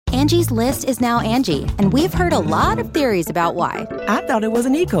Angie's List is now Angie, and we've heard a lot of theories about why. I thought it was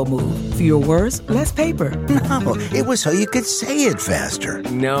an eco move. Fewer words, less paper. No, it was so you could say it faster.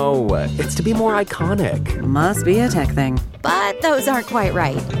 No, it's to be more iconic. Must be a tech thing. But those aren't quite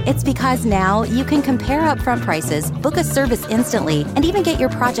right. It's because now you can compare upfront prices, book a service instantly, and even get your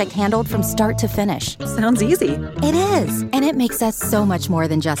project handled from start to finish. Sounds easy. It is, and it makes us so much more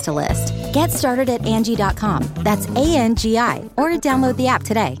than just a list. Get started at Angie.com. That's ANGI, or download the app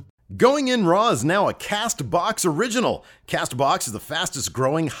today. Going In Raw is now a CastBox original. CastBox is the fastest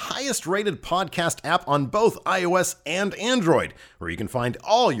growing, highest rated podcast app on both iOS and Android, where you can find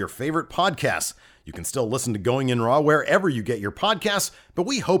all your favorite podcasts. You can still listen to Going In Raw wherever you get your podcasts, but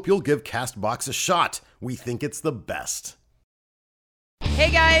we hope you'll give CastBox a shot. We think it's the best. Hey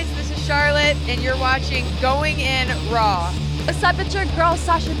guys, this is Charlotte, and you're watching Going In Raw. What's up, it's your girl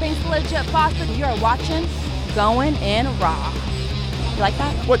Sasha Banks, Legit Boss, and you're watching Going In Raw. You like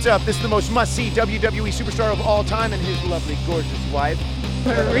that? What's up? This is the most must-see WWE superstar of all time and his lovely, gorgeous wife,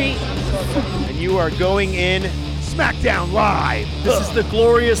 Marie. and you are going in SmackDown Live. This is the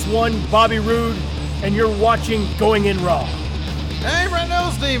glorious one, Bobby Roode, and you're watching Going In Raw. Hey, Brendo,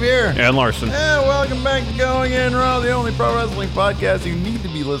 Steve here. And Larson. And welcome back to Going In Raw, the only pro wrestling podcast you need to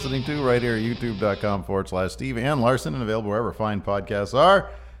be listening to right here at youtube.com/Steve and Larson, and available wherever fine podcasts are.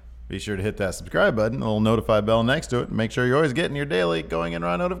 Be sure to hit that subscribe button, the little notify bell next to it, and make sure you're always getting your daily Going In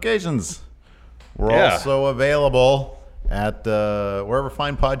Raw notifications. We're also available at wherever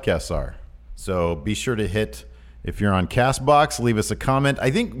fine podcasts are. So be sure to hit, if you're on CastBox, leave us a comment.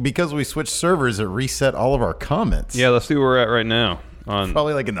 I think because we switched servers, it reset all of our comments. Yeah, let's see where we're at right now.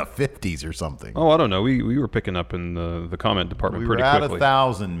 Probably like in the 50s or something. Oh, I don't know. We were picking up in the comment department pretty quickly. We were at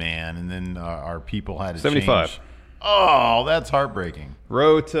 1,000, man, and then our people had to 75. change. Oh, that's heartbreaking.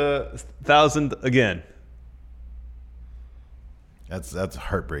 Road to 1,000 again. That's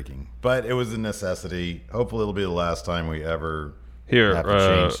heartbreaking. But it was a necessity. Hopefully it'll be the last time we ever have to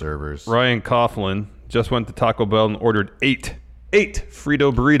change servers. Ryan Coughlin just went to Taco Bell and ordered eight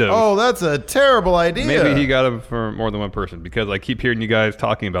Frito burritos. Oh, that's a terrible idea. Maybe he got them for more than one person, because I keep hearing you guys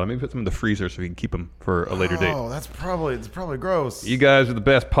talking about them. Maybe put them in the freezer so we can keep them for a later date. Oh, it's probably gross. You guys are the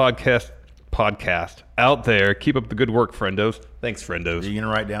best podcast out there. Keep up the good work, friendos. Thanks, friendos. Are you going to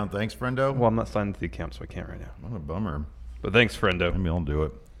write down thanks, friendo? Well, I'm not signed to the account, so I can't right now. What a bummer. But thanks, friendo. Maybe I'll do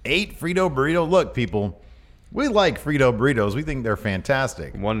it. 8 Frito burrito. Look, people, we like Frito burritos. We think they're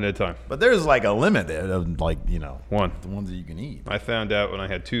fantastic. One at a time. But there's like a limit of one. The ones that you can eat. I found out when I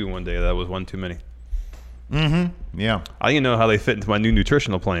had 2 one day that was one too many. Mm-hmm. Yeah. I didn't know how they fit into my new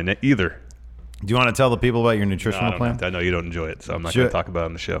nutritional plan either. Do you want to tell the people about your nutritional plan? I know you don't enjoy it, so I'm not going to talk about it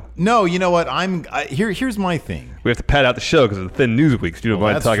on the show. No, you know what? Here's my thing. We have to pad out the show because of the thin news weeks. You don't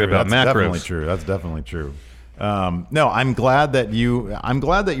mind talking about macros. That's definitely true. No, I'm glad that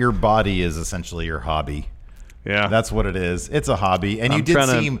your body is essentially your hobby. Yeah, that's what it is. It's a hobby, and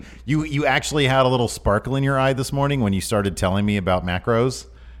you actually had a little sparkle in your eye this morning when you started telling me about macros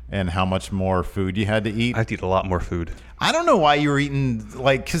and how much more food you had to eat. I have to eat a lot more food. I don't know why you were eating,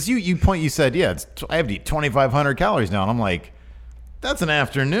 because you said, yeah, I have to eat 2,500 calories now. And I'm like, that's an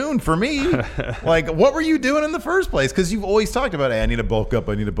afternoon for me. Like, what were you doing in the first place? Because you've always talked about, hey, I need to bulk up.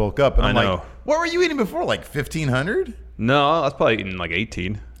 And I'm like, what were you eating before? Like 1,500? No, I was probably eating like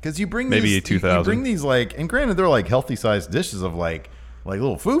 18. Because you bring maybe 2,000. You bring these and granted, they're like healthy sized dishes of like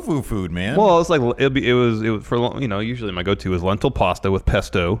little food, man. Well, it's like it was for usually my go-to is lentil pasta with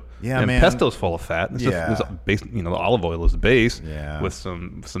pesto. Yeah, and man. Pesto's full of fat. It's the olive oil is the base. Yeah. With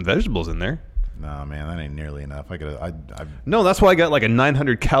some vegetables in there. No, man, that ain't nearly enough. No, that's why I got like a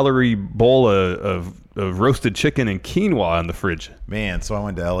 900 calorie bowl of roasted chicken and quinoa in the fridge. Man, so I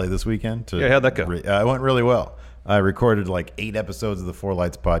went to LA this weekend. How'd that go? It went really well. I recorded like 8 episodes of the Four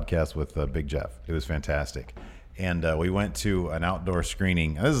Lights podcast with Big Jeff. It was fantastic. And we went to an outdoor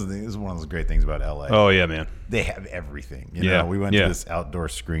screening. This is one of those great things about LA. Oh, yeah, man. They have everything. You know, we went to this outdoor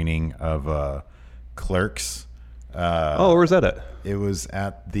screening of Clerks. Where's that at? It was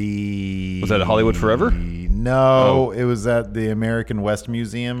at the... Was that at Hollywood Forever? No, It was at the American West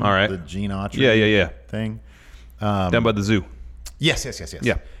Museum. All right. The Gene Autry thing. Down by the zoo. Yes.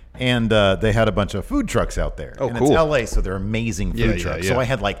 Yeah. And they had a bunch of food trucks out there. Oh, and cool. It's LA, so they're amazing food trucks. Yeah. So I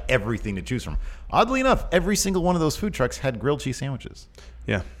had like everything to choose from. Oddly enough, every single one of those food trucks had grilled cheese sandwiches.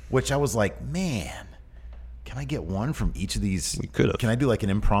 Yeah. Which I was like, man, can I get one from each of these? We could have. Can I do like an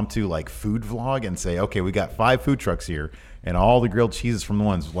impromptu like food vlog and say, okay, we got 5 food trucks here and all the grilled cheeses from the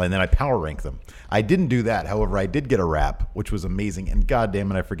ones, and then I power rank them. I didn't do that. However, I did get a wrap, which was amazing. And God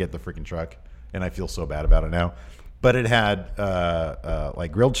damn it, I forget the freaking truck. And I feel so bad about it now. But it had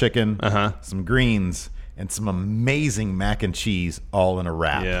like grilled chicken, some greens, and some amazing mac and cheese all in a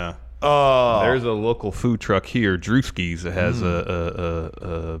wrap. Yeah. Oh, There's a local food truck here, Drewski's, that has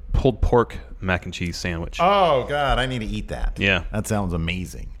a pulled pork mac and cheese sandwich. Oh, God, I need to eat that. Yeah. That sounds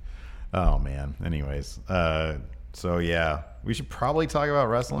amazing. Oh, man. Anyways, so, yeah, we should probably talk about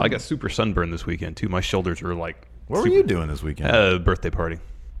wrestling. I got super sunburned this weekend, too. My shoulders are like... What were you doing this weekend? Birthday party.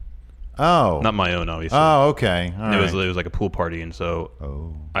 Oh. Not my own, obviously. Oh, okay. All It right. was like a pool party, and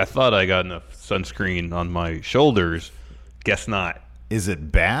so I thought I got enough sunscreen on my shoulders. Guess not. Is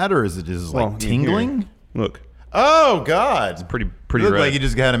it bad, or is it just like tingling? Look. Oh, God. It's pretty you look red. like you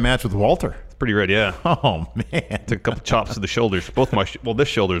just got a match with Walter. It's pretty red, yeah. Oh, man. Took a couple chops to the shoulders. Both my this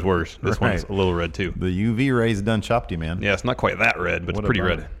shoulder's worse. This one's a little red too. The UV rays done chopped you, man. Yeah, it's not quite that red, but What it's pretty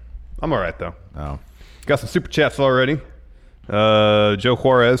about red. I'm all right though. Oh, got some super chats already. Joe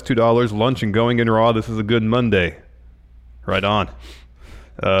Juarez, $2. Lunch and going in raw. This is a good Monday. Right on.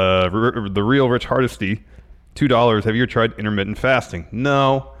 The real Rich Hardesty, $2. Have you ever tried intermittent fasting?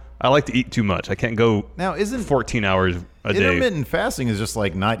 No. I like to eat too much. I can't go now, isn't 14 hours a day. Intermittent fasting is just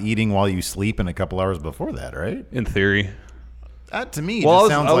like not eating while you sleep and a couple hours before that, right? In theory. That to me just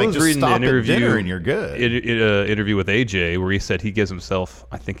sounds like just stop at dinner and you're good. Interview with AJ where he said he gives himself,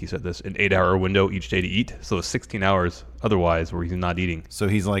 I think he said this, an 8-hour window each day to eat. So it's 16 hours otherwise where he's not eating. So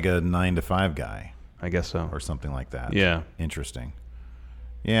he's like a 9 to 5 guy. I guess so. Or something like that. Yeah. Interesting.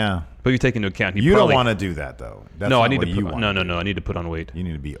 Yeah. But you take into account you don't want to do that though. That's no, not I need what to you put, want no. I need to put on weight. You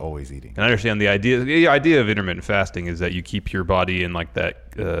need to be always eating. And I understand the idea of intermittent fasting is that you keep your body in like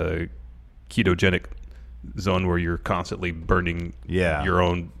that ketogenic zone where you're constantly burning your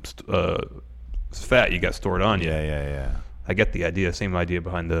own fat you got stored on you. Yeah. I get the idea. Same idea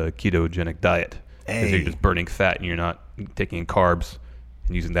behind the ketogenic diet. Because you're just burning fat and you're not taking in carbs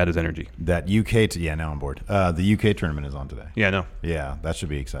and using that as energy. That UK, now I'm bored. The UK tournament is on today. Yeah, I know. Yeah, that should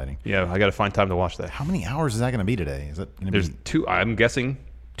be exciting. Yeah, I got to find time to watch that. How many hours is that going to be today? Is that going to be? There's I'm guessing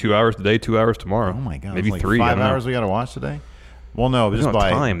 2 hours today, 2 hours tomorrow. Oh my God, maybe like 3. 5 hours we got to watch today. Well, no, just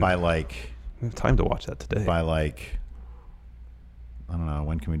by like. We have time to watch that today. By like, I don't know.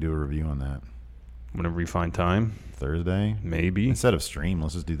 When can we do a review on that? Whenever we find time. Thursday? Maybe. Instead of stream,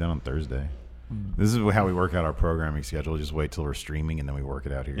 let's just do that on Thursday. This is how we work out our programming schedule. Just wait till we're streaming and then we work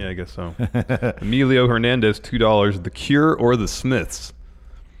it out here. Yeah, I guess so. Emilio Hernandez, $2. The Cure or the Smiths?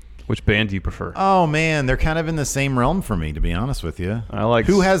 Which band do you prefer? Oh man, they're kind of in the same realm for me, to be honest with you. I like.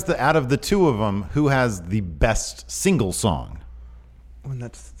 Who has out of the two of them? Who has the best single song? Well,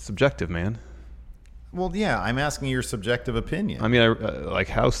 that's subjective, man. Well, yeah, I'm asking your subjective opinion. I mean, like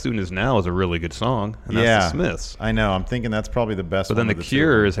 "How Soon Is Now" is a really good song, and that's the Smiths. I know. I'm thinking that's probably the best. But then one the of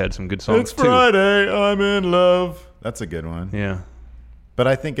Cure has had some good songs It's too. Friday, I'm in love. That's a good one. Yeah. But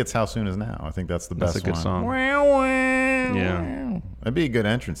I think it's "How Soon Is Now." I think that's the best one. That's a good song. Yeah. That'd be a good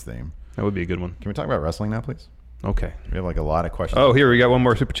entrance theme. That would be a good one. Can we talk about wrestling now, please? Okay. We have like a lot of questions. Oh, here we got one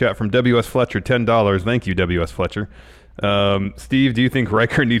more super chat from W.S. Fletcher, $10. Thank you, W.S. Fletcher. Steve, do you think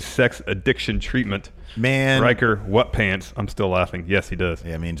Riker needs sex addiction treatment? Man. Riker, what pants? I'm still laughing. Yes, he does.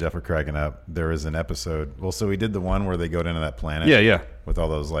 Yeah, me and Jeff are cracking up. There is an episode. Well, so we did the one where they go into that planet. Yeah. With all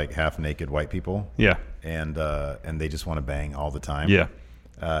those like half naked white people. Yeah. And they just want to bang all the time. Yeah.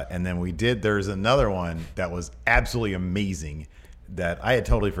 And then there's another one that was absolutely amazing that I had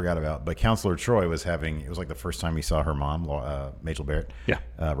totally forgot about. But Counselor Troy was it was like the first time he saw her mom, Machel Barrett. Yeah.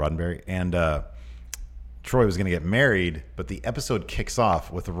 Roddenberry. And Troy was going to get married, but the episode kicks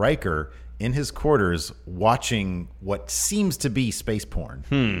off with Riker in his quarters watching what seems to be space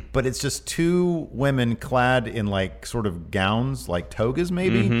porn. But it's just two women clad in like sort of gowns, like togas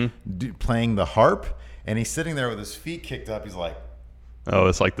maybe, playing the harp. And he's sitting there with his feet kicked up. He's like, oh,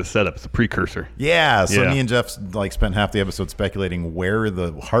 it's like the setup. It's a precursor. Yeah. So me and Jeff like spent half the episode speculating where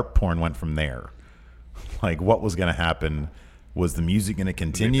the harp porn went from there. Like what was going to happen? Was the music going to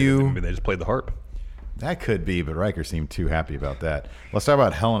continue? Maybe they just played the harp. That could be, but Riker seemed too happy about that. Let's talk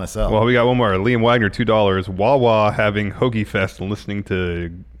about Hell in a Cell. Well, we got one more. Liam Wagner, $2. Wawa having Hoagie Fest and listening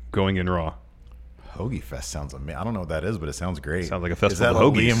to Going In Raw. Hoagie Fest sounds amazing. I don't know what that is, but it sounds great. Sounds like a festival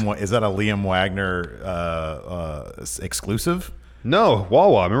of hoagies. Is that a Liam Wagner exclusive? No,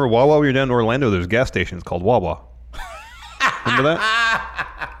 Wawa. Remember Wawa? We were down in Orlando. There's a gas station. It's called Wawa. Remember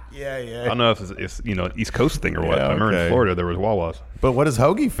that? Yeah. I don't know if it's East Coast thing or what. I remember in Florida there was Wawas. But what is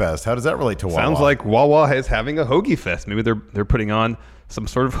Hoagie Fest? How does that relate to Wawa? Sounds like Wawa is having a Hoagie Fest. Maybe they're putting on some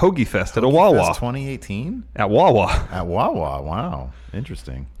sort of Hoagie Fest at a Wawa. Fest 2018? At Wawa. At Wawa. Wow.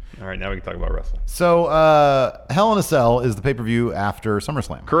 Interesting. All right, now we can talk about wrestling. So Hell in a Cell is the pay-per-view after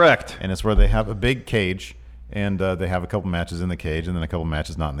SummerSlam. Correct. And it's where they have a big cage And they have a couple matches in the cage, and then a couple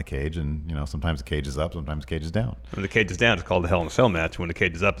matches not in the cage. And, sometimes the cage is up, sometimes the cage is down. When the cage is down, it's called the Hell in a Cell match. When the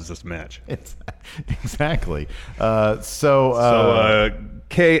cage is up, it's just a match. Exactly.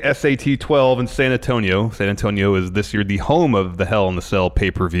 KSAT 12 in San Antonio. San Antonio is this year the home of the Hell in a Cell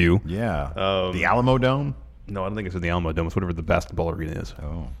pay-per-view. Yeah. The Alamo Dome? No, I don't think it's in the Alamo Dome. It's whatever the basketball arena is.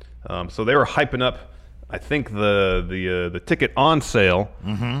 Oh. So they were hyping up, I think, the ticket on sale.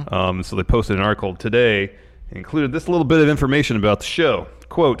 Mm-hmm. So they posted an article today, included this little bit of information about the show.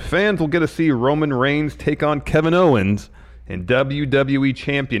 Quote, fans will get to see Roman Reigns take on Kevin Owens and WWE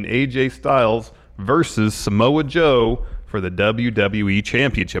Champion AJ Styles versus Samoa Joe for the WWE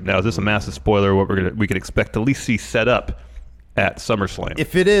Championship. Now, is this a massive spoiler? What we could expect to at least see set up at SummerSlam?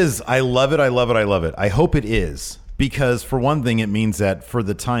 If it is, I love it. I love it. I love it. I hope it is, because for one thing, it means that for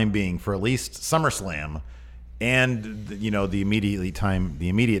the time being, for at least SummerSlam, and the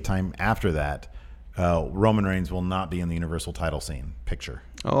immediate time after that, Roman Reigns will not be in the Universal title scene picture.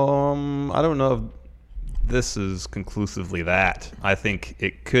 I don't know if this is conclusively that. I think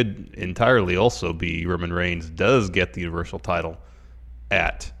it could entirely also be Roman Reigns does get the Universal title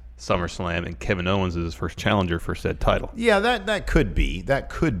at SummerSlam, and Kevin Owens is his first challenger for said title. Yeah, that could be. That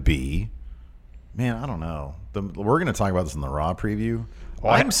could be. Man, I don't know. We're going to talk about this in the Raw preview.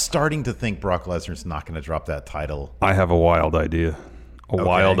 I'm starting to think Brock Lesnar's not going to drop that title. I have a wild idea.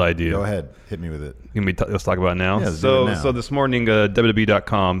 Wild idea. Go ahead. Hit me with it. Let's talk about it now. Yeah, so this morning,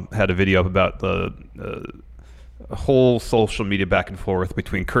 WWE.com had a video about the whole social media back and forth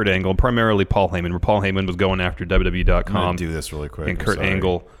between Kurt Angle and primarily Paul Heyman, where Paul Heyman was going after WWE.com. I'm going to do this really quick. And Kurt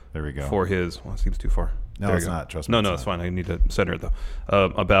Angle there we go. For his... Well, it seems too far. No, it's not. Trust me. No, it's fine. I need to center it, though.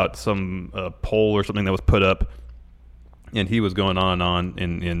 About some poll or something that was put up, and he was going on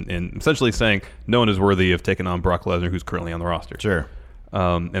in essentially saying no one is worthy of taking on Brock Lesnar, who's currently on the roster. Sure.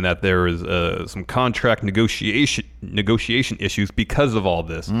 And that there is some contract negotiation issues because of all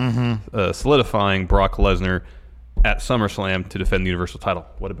this, solidifying Brock Lesnar at SummerSlam to defend the Universal title.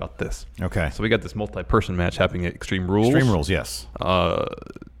 What about this? Okay. So we got this multi-person match happening at Extreme Rules. Extreme Rules, yes.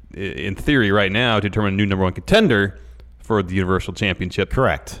 In theory, right now, to determine a new number one contender for the Universal Championship.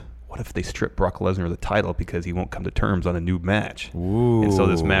 Correct. What if they strip Brock Lesnar of the title because he won't come to terms on a new match? Ooh. And so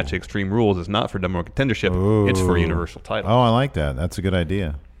this match at Extreme Rules is not for number one contendership. Ooh. It's for Universal title. Oh, I like that. That's a good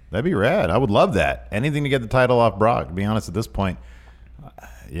idea. That'd be rad. I would love that. Anything to get the title off Brock, to be honest, at this point.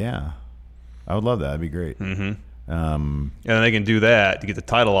 Yeah. I would love that. That'd be great. Mm-hmm. And they can do that to get the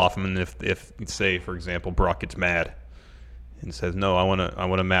title off him. And if say, for example, Brock gets mad and says, no, I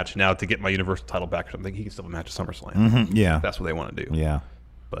want a match now to get my Universal title back or something, he can still have a match at SummerSlam. Mm-hmm. Yeah. That's what they want to do. Yeah.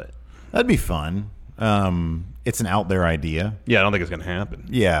 But that'd be fun. It's an out there idea. Yeah, I don't think it's going to happen.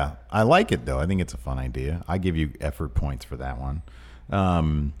 Yeah. I like it, though. I think it's a fun idea. I give you effort points for that one.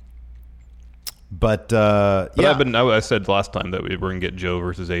 But yeah. I said last time that we're going to get Joe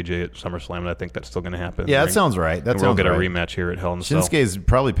versus AJ at SummerSlam, and I think that's still going to happen. Yeah, that sounds right. We'll get a rematch here at Hell in a Cell. Shinsuke's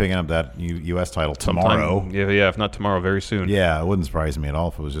probably picking up that U.S. title tomorrow. Yeah, if not tomorrow, very soon. Yeah, it wouldn't surprise me at all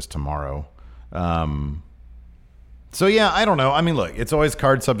if it was just tomorrow. So yeah, I don't know. I mean, look, it's always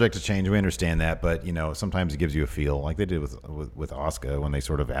card subject to change. We understand that, but sometimes it gives you a feel, like they did with Asuka when they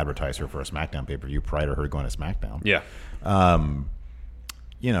sort of advertised her for a SmackDown pay-per-view prior to her going to SmackDown. Yeah.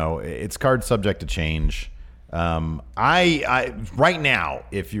 It's card subject to change. I right now,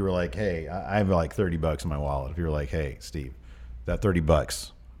 if you were like, hey, I have like $30 in my wallet. If you were like, hey, Steve, that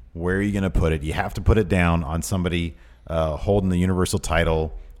 $30, where are you going to put it? You have to put it down on somebody holding the Universal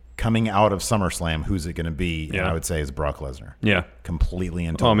title coming out of SummerSlam. Who's it going to be? Yeah. And I would say is Brock Lesnar. Yeah. Completely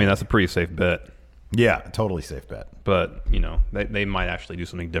and totally. Oh, I mean, that's a pretty safe bet. Yeah, totally safe bet. But, they might actually do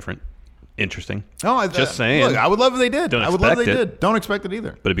something different. Interesting. Oh, just saying. Look, I would love if they did. I would love if they did. Don't expect it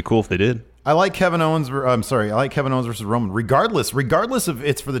either. But it'd be cool if they did. I like Kevin Owens. I like Kevin Owens versus Roman. Regardless if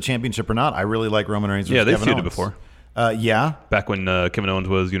it's for the championship or not, I really like Roman Reigns versus Kevin Owens. Yeah, they've feuded before. Yeah. Back when Kevin Owens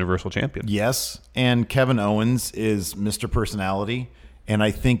was Universal Champion. Yes, and Kevin Owens is Mr. Personality, and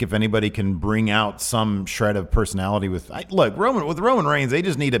I think if anybody can bring out some shred of personality with Roman Reigns, they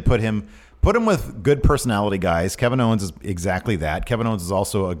just need to put him with good personality guys. Kevin Owens is exactly that. Kevin Owens is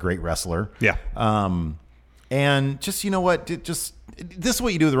also a great wrestler. Yeah. And just, this is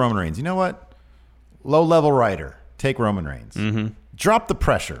what you do with Roman Reigns. You know what? Low-level writer. Take Roman Reigns. Mm-hmm. Drop the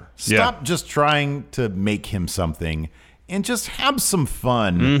pressure. Stop just trying to make him something and just have some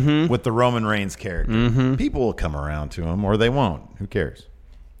fun with the Roman Reigns character. Mm-hmm. People will come around to him or they won't. Who cares?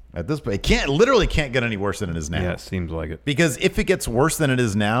 At this point, it literally can't get any worse than it is now. Yeah, it seems like it. Because if it gets worse than it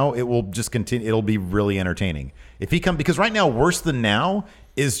is now, it will just continue. It'll be really entertaining. Because right now, worse than now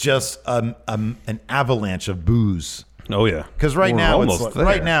is just an avalanche of boos Oh yeah, because right We're now almost it's there.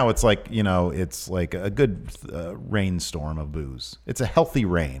 right now it's like it's like a good rainstorm of booze. It's a healthy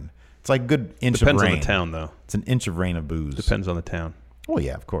rain. It's like a good inch Depends of rain. on the town, though. It's an inch of rain of booze. Depends on the town. Well,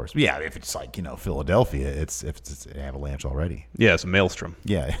 yeah, of course. Yeah, if it's like Philadelphia, it's an avalanche already. Yeah, it's a maelstrom.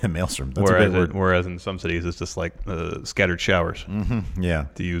 Yeah, a maelstrom. That's a great word. Whereas in some cities, it's just like scattered showers. Mm-hmm. Yeah,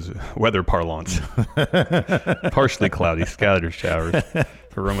 to use weather parlance. Partially cloudy, scattered showers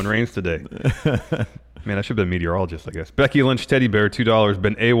for Roman Reigns today. Man, I should have been a meteorologist, I guess. Becky Lynch, Teddy Bear, $2.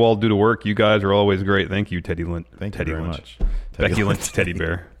 Been AWOL due to work. You guys are always great. Thank you, Teddy Lynch. Thank you very much. Becky Lynch, Teddy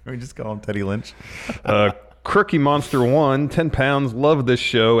Bear. We just call him Teddy Lynch. Crookie Monster 1, 10 pounds. Love this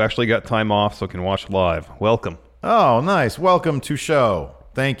show. Actually got time off so can watch live. Welcome. Oh, nice. Welcome to show.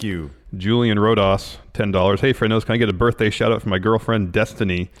 Thank you. Julian Rodas, $10. Hey, Frenos, can I get a birthday shout out for my girlfriend,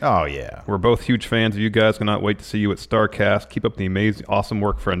 Destiny? Oh, yeah. We're both huge fans of you guys. Cannot wait to see you at StarCast. Keep up the amazing, awesome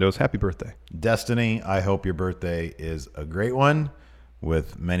work, Friendos. Happy birthday. Destiny, I hope your birthday is a great one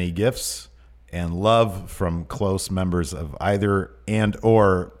with many gifts and love from close members of either and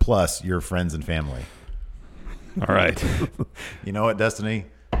or plus your friends and family. All right. You know what, Destiny?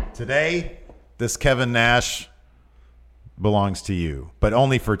 Today, this Kevin Nash belongs to you, but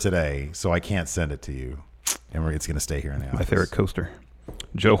only for today, so I can't send it to you. And it's going to stay here in the office. My favorite coaster.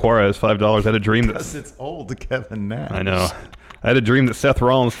 Joe Juarez, $5. I had a dream that... Because it's old Kevin Nash. I know. I had a dream that Seth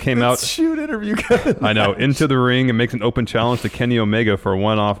Rollins came out... Shoot interview Kevin Nash. I know. Into the ring and makes an open challenge to Kenny Omega for a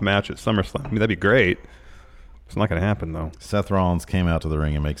one-off match at SummerSlam. I mean, that'd be great. It's not going to happen, though. Seth Rollins came out to the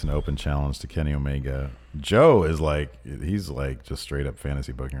ring and makes an open challenge to Kenny Omega. Joe is he's just straight up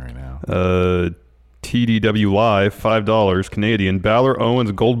fantasy booking right now. TDW Live, $5, Canadian. Balor,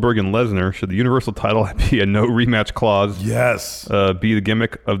 Owens, Goldberg, and Lesnar. Should the Universal title be a no rematch clause? Yes. Be the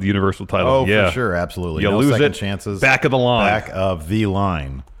gimmick of the Universal title? Oh, yeah. for sure. Absolutely. You no lose second it, chances. back of the line. Back of the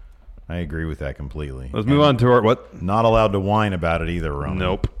line. I agree with that completely. Let's move on to our what? Not allowed to whine about it either, Roman.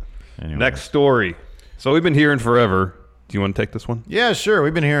 Nope. Anyway. Next story. So we've been hearing forever. Do you want to take this one? Yeah, sure.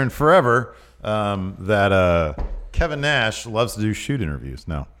 We've been hearing forever that Kevin Nash loves to do shoot interviews.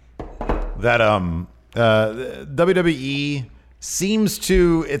 No. That WWE seems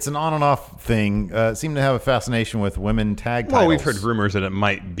to, it's an on and off thing, seem to have a fascination with women tag titles. Well, we've heard rumors that it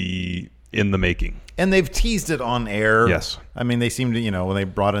might be in the making. And they've teased it on air. Yes. I mean, they seem to, when they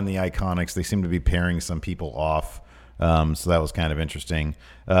brought in the Iconics, they seem to be pairing some people off. So that was kind of interesting.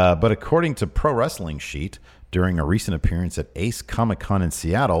 But according to Pro Wrestling Sheet, during a recent appearance at Ace Comic-Con in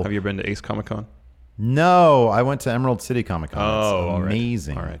Seattle. Have you ever been to Ace Comic-Con? No, I went to Emerald City Comic-Con. Oh, it's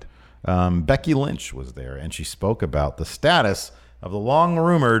amazing. All right. Becky Lynch was there, and she spoke about the status of the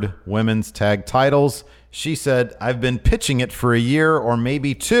long-rumored women's tag titles. She said, I've been pitching it for a year or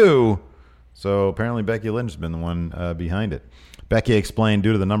maybe two. So apparently Becky Lynch has been the one behind it. Becky explained,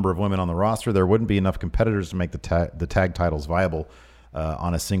 due to the number of women on the roster, there wouldn't be enough competitors to make the tag titles viable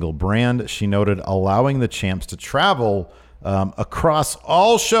on a single brand. She noted allowing the champs to travel across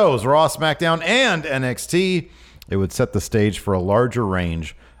all shows, Raw, SmackDown, and NXT, it would set the stage for a larger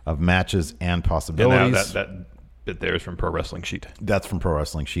range of matches and possibilities. And that bit there is from Pro Wrestling Sheet. That's from Pro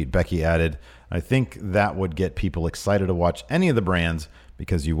Wrestling Sheet. Becky added, I think that would get people excited to watch any of the brands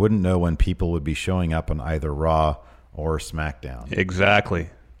because you wouldn't know when people would be showing up on either Raw or SmackDown. Exactly.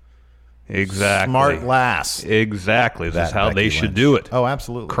 Smart lass. Exactly. This is how Becky they should Lynch. do it. Oh,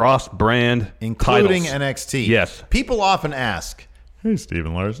 absolutely. Cross-brand including titles. NXT. Yes. People often ask, hey,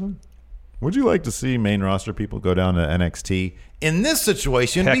 Steven Larson, would you like to see main roster people go down to NXT? In this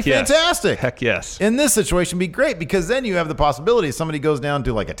situation, it'd be fantastic. Heck yes. In this situation, it'd be great because then you have the possibility if somebody goes down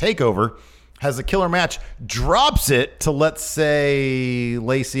to like a takeover, has a killer match, drops it to, let's say,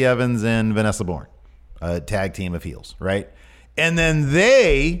 Lacey Evans and Vanessa Bourne, a tag team of heels, right? And then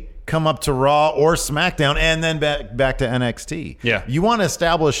they come up to Raw or SmackDown and then back to NXT. Yeah. You want to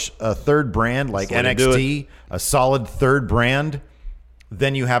establish a third brand like NXT, a solid third brand,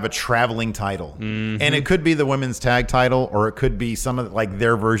 then you have a traveling title. Mm-hmm. And it could be the women's tag title, or it could be some of like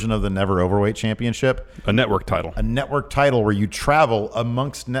their version of the Never Overweight Championship. A network title. A network title where you travel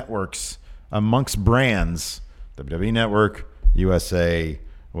amongst networks, amongst brands. WWE Network, USA,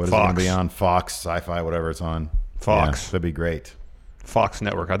 what is it going to be on? Fox, Sci-Fi, whatever it's on. Fox. Yeah, that'd be great. Fox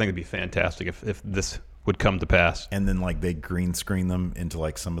Network. I think it'd be fantastic if this would come to pass. And then like they green screen them into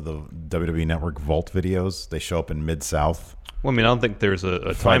like some of the WWE Network Vault videos. They show up in Mid-South. Well, I mean, I don't think there's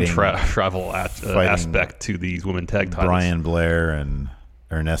a time travel aspect to these women tag titles. Brian Blair and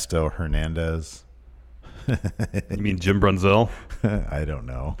Ernesto Hernandez. You mean Jim Brunzell? I don't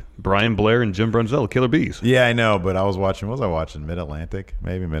know. Brian Blair and Jim Brunzell, Killer Bees. Yeah, I know, but I was watching, what was I watching? Mid-Atlantic?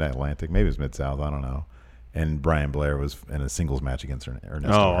 Maybe Mid-Atlantic. Maybe it was Mid-South. I don't know. And Brian Blair was in a singles match against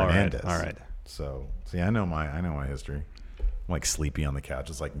Ernesto Hernandez. All right. So see, I know my history. I'm like sleepy on the couch.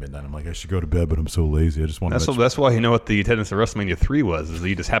 It's like midnight. I'm like, I should go to bed, but I'm so lazy. I just want to. That's why you know what the attendance of WrestleMania 3 was. Is that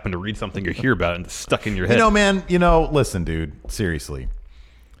you just happened to read something or hear about it and it's stuck in your head. Man. Listen, dude. Seriously,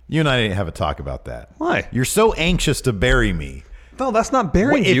 you and I didn't have a talk about that. Why? You're so anxious to bury me. No, that's not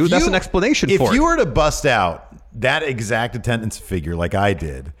burying you. That's an explanation for it. If you were to bust out that exact attendance figure like I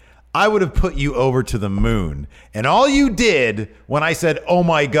did, I would have put you over to the moon. And all you did when I said, "Oh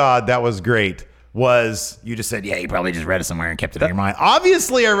my God, that was great," was you just said, "Yeah, you probably just read it somewhere and kept it in your mind."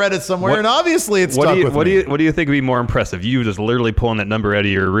 Obviously, I read it somewhere, and obviously it stuck with me. What do you think would be more impressive? You just literally pulling that number out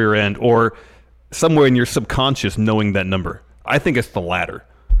of your rear end, or somewhere in your subconscious knowing that number? I think it's the latter,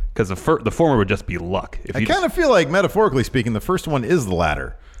 because the former would just be luck. I kind of feel like, metaphorically speaking, the first one is the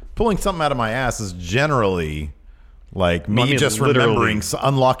latter. Pulling something out of my ass is generally like me just remembering,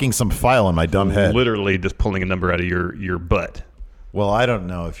 unlocking some file in my dumb head. Literally just pulling a number out of your butt. Well, I don't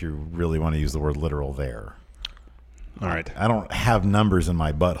know if you really want to use the word literal there. All right. I don't have numbers in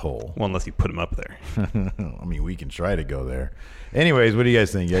my butthole. Well, unless you put them up there. I mean, we can try to go there. Anyways, what do you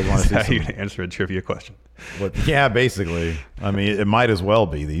guys think? You guys want to see how you answer a trivia question? Yeah, basically. I mean, it might as well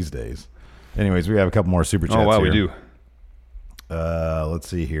be these days. Anyways, we have a couple more super chats. Oh, wow, here. we do. Let's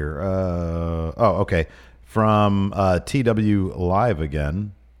see here. Okay. From TW Live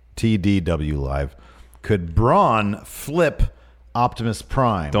again. TDW Live. Could Braun flip Optimus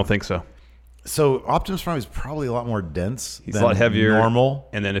Prime? Don't think so. So Optimus Prime is probably a lot more dense. He's a lot heavier. Normal.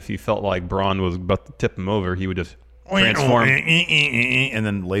 And then if he felt like Braun was about to tip him over, he would just transform. And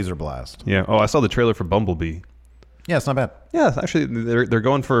then laser blast. Yeah. Oh, I saw the trailer for Bumblebee. Yeah, it's not bad. Yeah, actually, they're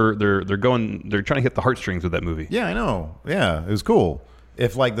trying to hit the heartstrings with that movie. Yeah, I know. Yeah, it was cool.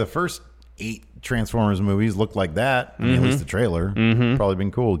 If like the first 8 Transformers movies looked like that, I mean, at least the trailer, probably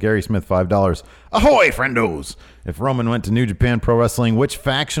been cool. Gary Smith, $5. Ahoy, friendos! If Roman went to New Japan Pro Wrestling, which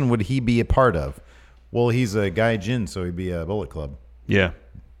faction would he be a part of? Well, he's a Gaijin, so he'd be a Bullet Club. Yeah,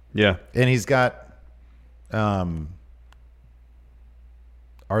 yeah. And he's got, are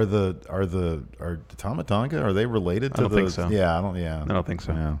the Tama Tonga, are they related to I don't think so. Yeah, I don't think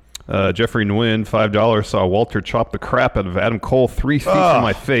so. Yeah. Jeffrey Nguyen, $5, saw Walter chop the crap out of Adam Cole 3 feet from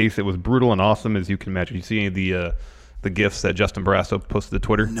my face. It was brutal and awesome, as you can imagine. You see any of the GIFs that Justin Barrasso posted to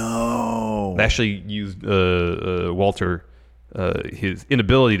Twitter? No. They actually used Walter, his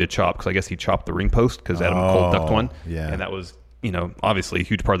inability to chop, because I guess he chopped the ring post because Adam Cole ducked one. Yeah. And that was, obviously a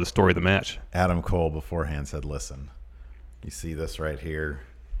huge part of the story of the match. Adam Cole beforehand said, "Listen, you see this right here?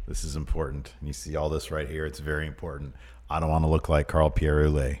 This is important. And you see all this right here? It's very important. I don't want to look like Carl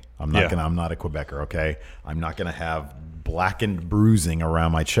Pierre-Oulet. I'm not a Quebecer, okay? I'm not gonna have blackened bruising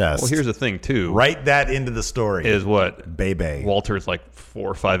around my chest." Well, here's the thing too. Write that into the story. Is what Bebe. Walter is like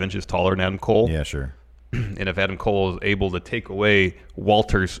 4 or 5 inches taller than Adam Cole. Yeah, sure. And if Adam Cole is able to take away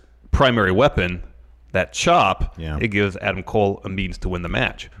Walter's primary weapon, that chop, it gives Adam Cole a means to win the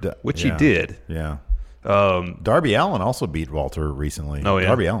match, which he did. Yeah. Darby Allin also beat Walter recently. Oh, yeah?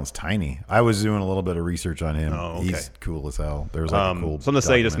 Darby Allin's tiny. I was doing a little bit of research on him. Oh, okay. He's cool as hell. There's like a cool something to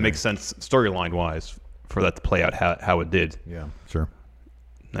say it just makes sense storyline wise for that to play out how it did. Yeah, sure.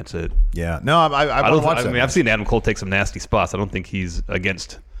 That's it. Yeah. No, I don't watch that. I mean, I've seen Adam Cole take some nasty spots. I don't think he's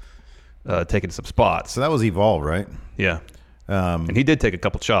against taking some spots. So that was Evolve, right? Yeah. And he did take a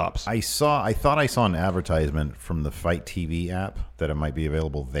couple chops. I thought I saw an advertisement from the Fight TV app that it might be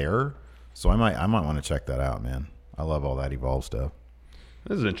available there. So I might want to check that out, man. I love all that Evolve stuff.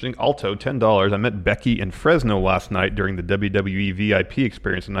 This is interesting. Alto, $10. I met Becky in Fresno last night during the WWE VIP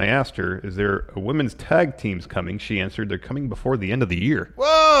experience, and I asked her, "Is there a women's tag teams coming?" She answered, "They're coming before the end of the year."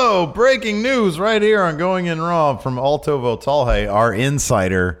 Whoa! Breaking news right here on Going In Raw from Alto Votalhe, our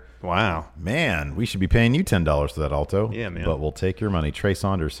insider. Wow. Man, we should be paying you $10 for that, Alto. Yeah, man. But we'll take your money. Trey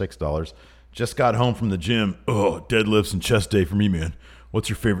Saunders, $6. Just got home from the gym. Oh, deadlifts and chest day for me, man. What's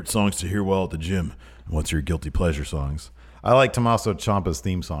your favorite songs to hear while at the gym? And what's your guilty pleasure songs? I like Tommaso Ciampa's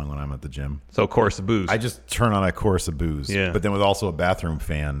theme song when I'm at the gym. So, Chorus of Booze. I just turn on a Chorus of Booze. Yeah. But then with also a bathroom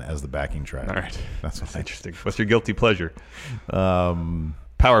fan as the backing track. All right. That's interesting. What's your guilty pleasure?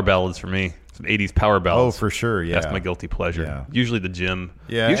 Power ballads for me. Some 80s power ballads. Oh, for sure, yeah. That's my guilty pleasure. Yeah. Usually the gym.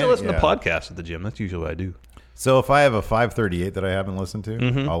 Yeah. Usually I listen to podcasts at the gym. That's usually what I do. So if I have a 538 that I haven't listened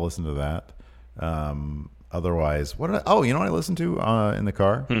to, I'll listen to that. Otherwise, you know what I listened to in the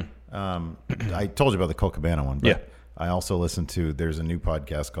car? I told you about the Colt Cabana one. But yeah. I also listened to, there's a new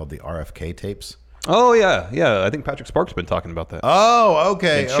podcast called the RFK Tapes. Oh, yeah. Yeah. I think Patrick Sparks has been talking about that. Oh,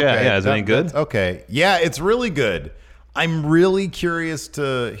 okay. Okay. Yeah, is it any good? Okay. Yeah, it's really good. I'm really curious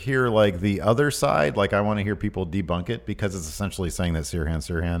to hear like the other side. Like I want to hear people debunk it because it's essentially saying that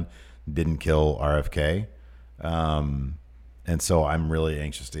Sirhan didn't kill RFK. And And so I'm really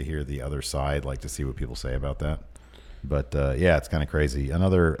anxious to hear the other side, like to see what people say about that. But yeah, it's kind of crazy.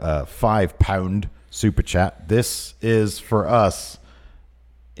 Another £5 super chat. This is for us,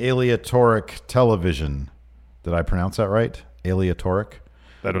 Aleatoric Television. Did I pronounce that right? Aleatoric?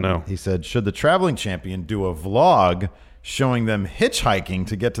 I don't know. He said, should the traveling champion do a vlog showing them hitchhiking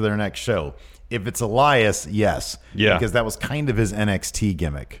to get to their next show? If it's Elias, yes. Yeah. Because that was kind of his NXT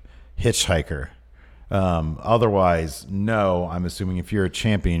gimmick, hitchhiker. Otherwise, no. I'm assuming if you're a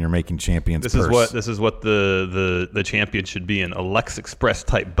champion, you're making champions. This is what the champion should be in, a Lex Express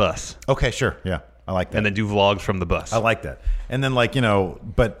type bus. Okay, sure. Yeah, I like that. And then do vlogs from the bus. I like that. And then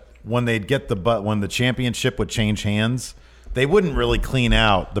but when they'd get when the championship would change hands, they wouldn't really clean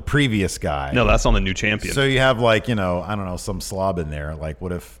out the previous guy. No, that's on the new champion. So you have I don't know, some slob in there. Like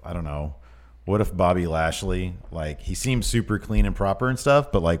what if Bobby Lashley, he seems super clean and proper and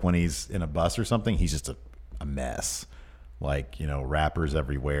stuff, but when he's in a bus or something, he's just a mess. Wrappers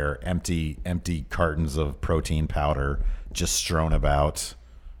everywhere, empty cartons of protein powder just strewn about,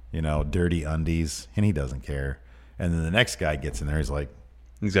 dirty undies, and he doesn't care. And then the next guy gets in there, he's like,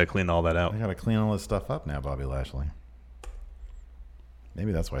 he's got to clean all that out. I got to clean all this stuff up now, Bobby Lashley.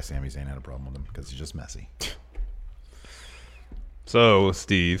 Maybe that's why Sami Zayn had a problem with him, because he's just messy. So,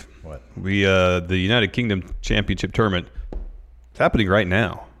 Steve, what? The United Kingdom Championship Tournament, it's happening right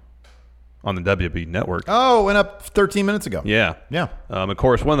now on the WWE Network. Oh, went up 13 minutes ago. Yeah. Yeah. Of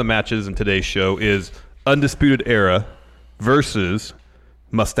course, one of the matches in today's show is Undisputed Era versus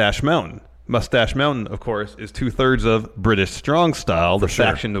Mustache Mountain. Mustache Mountain, of course, is 2/3 of British Strong Style, the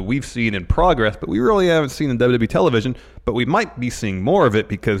faction that we've seen in progress, but we really haven't seen in WWE television, but we might be seeing more of it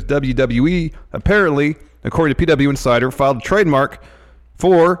because WWE, apparently, according to PW Insider, filed a trademark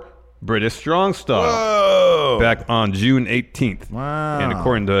for British Strong Style. Whoa! Back on June 18th. Wow. And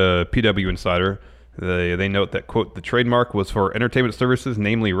according to PW Insider, they note that, quote, the trademark was for entertainment services,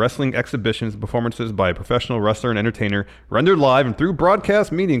 namely wrestling exhibitions, performances by a professional wrestler and entertainer, rendered live and through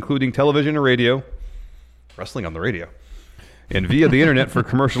broadcast media, including television and radio, wrestling on the radio, and via the internet for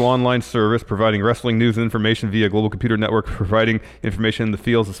commercial online service, providing wrestling news and information via global computer network, providing information in the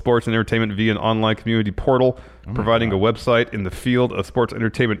fields of sports and entertainment via an online community portal, providing a website in the field of sports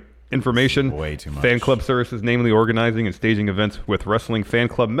entertainment information, way too much. Fan club services, namely organizing and staging events with wrestling fan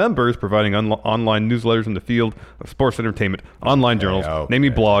club members, providing online newsletters in the field of sports entertainment, online journals, namely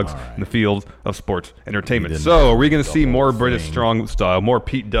blogs in the field of sports entertainment. So, are we going to see more British Strong Style, more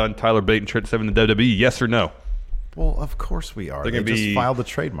Pete Dunne, Tyler Bate, and Trent Seven in the WWE? Yes or no? Well, of course we are. They just filed the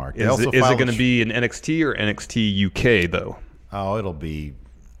trademark. Is it going to be in NXT or NXT UK, though? Oh, it'll be,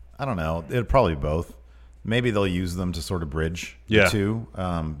 I don't know. It'll probably be both. Maybe they'll use them to sort of bridge the two.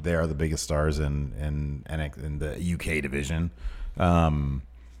 They are the biggest stars in the UK division.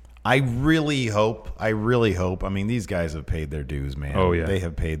 I really hope. I mean, these guys have paid their dues, man. Oh yeah, they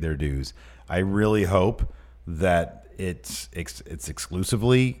have paid their dues. I really hope that it's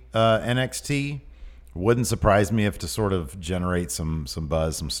exclusively NXT. Wouldn't surprise me if to sort of generate some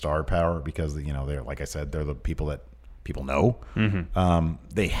buzz, some star power, because they're, like I said, they're the people that people know. Mm-hmm.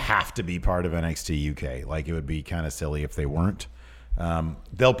 They have to be part of NXT UK. It would be kind of silly if they weren't.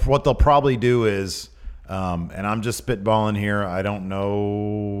 What they'll probably do is, and I'm just spitballing here, I don't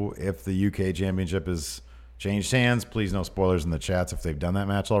know if the UK Championship has changed hands. Please no spoilers in the chats if they've done that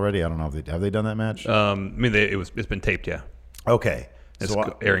match already. I don't know if have they done that match. I mean, it's been taped, yeah. Okay, it's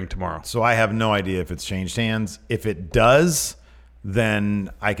airing tomorrow. So I have no idea if it's changed hands. If it does,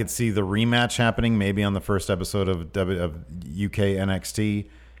 then I could see the rematch happening maybe on the first episode of UK NXT.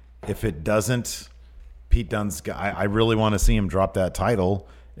 If it doesn't, Pete Dunne's guy, I really want to see him drop that title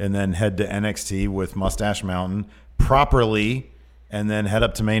and then head to NXT with Mustache Mountain properly, and then head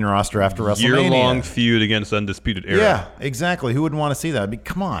up to main roster after WrestleMania. Year-long feud against Undisputed Era. Yeah, exactly. Who wouldn't want to see that?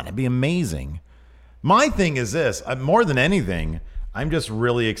 Come on, it'd be amazing. My thing is this: more than anything, I'm just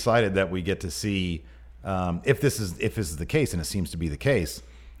really excited that we get to see. If this is the case, and it seems to be the case,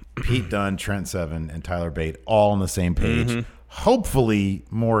 Pete Dunne, Trent Seven, and Tyler Bate all on the same page. Mm-hmm. Hopefully,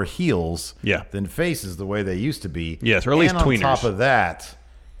 more heels than faces, the way they used to be. Yes, or at least tweeners. On top of that,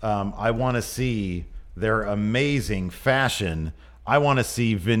 I want to see their amazing fashion. I want to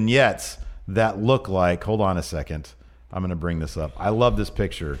see vignettes that look like. Hold on a second. I'm going to bring this up. I love this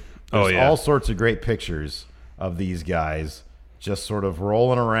picture. There's all sorts of great pictures of these guys just sort of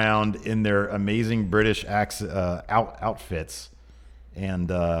rolling around in their amazing British outfits.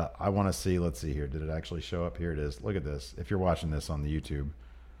 And I want to see, let's see here. Did it actually show up? Here it is. Look at this. If you're watching this on the YouTube,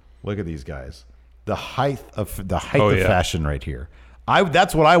 look at these guys. The height of fashion right here.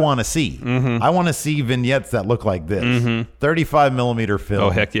 That's what I want to see. Mm-hmm. I want to see vignettes that look like this. 35 millimeter film. Oh,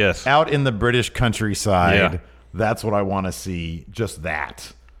 heck yes. Out in the British countryside. That's what I want to see, just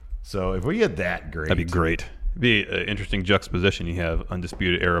that. So if we get that, great. That'd be great. It'd be an interesting juxtaposition. You have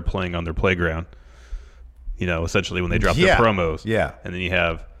Undisputed Era playing on their playground, essentially when they drop their promos. Yeah. And then you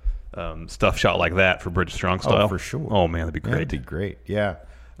have stuff shot like that for British Strong Style. Oh, for sure. Oh, man, that'd be great. That'd be great, yeah.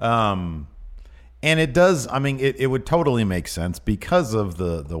 And it does, it would totally make sense because of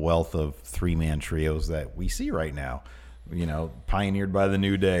the wealth of three-man trios that we see right now. Pioneered by the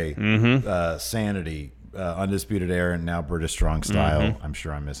New Day, Sanity, Undisputed Era, and now British Strong Style. I'm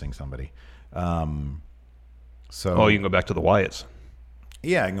sure I'm missing somebody. So you can go back to the Wyatts.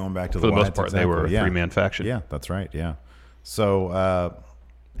 Yeah, going back to for the most part, they were a three-man faction. Yeah, that's right. Yeah. So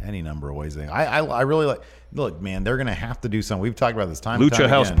any number of ways. I really like. Look, man, they're going to have to do something. We've talked about this time. Lucha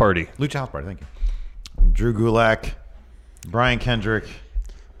House Party. Lucha House Party. Thank you. Drew Gulak, Brian Kendrick,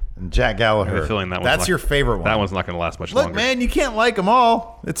 and Jack Gallagher. I have a feeling that's your favorite one. That one's not going to last much longer. longer. Look, man, you can't like them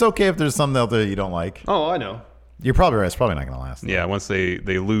all. It's okay if there's something out there you don't like. Oh, I know. You're probably right. It's probably not going to last. Yeah, once they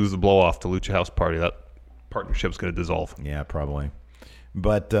lose the blow-off to Lucha House Party, that partnership's going to dissolve. Yeah, probably.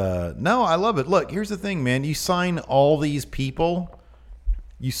 But, no, I love it. Look, here's the thing, man. You sign all these people.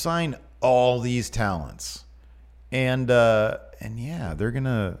 You sign all these talents. And yeah, they're going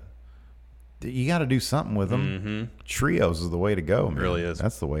to... You got to do something with them. Trios is the way to go, man. It really is.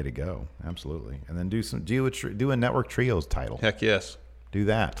 That's the way to go. Absolutely. And then do a network trios title. Heck yes. Do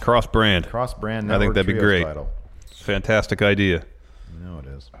that. Cross brand network. I think that'd be great. Title. Fantastic idea. You know it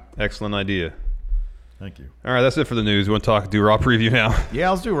is. Excellent idea. Thank you. All right, that's it for the news. You want to do Raw preview now?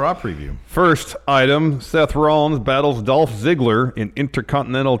 Yeah, let's do Raw preview. First item, Seth Rollins battles Dolph Ziggler in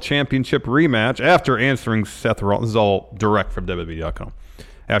Intercontinental Championship rematch after answering Seth Rollins. This is all direct from WWE.com.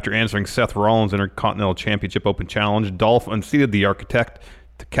 After answering Seth Rollins' Intercontinental Championship Open Challenge, Dolph unseated the Architect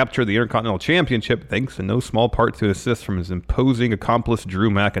to capture the Intercontinental Championship thanks in no small part to an assist from his imposing accomplice, Drew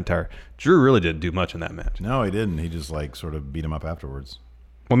McIntyre. Drew really didn't do much in that match. No, he didn't. He just sort of beat him up afterwards.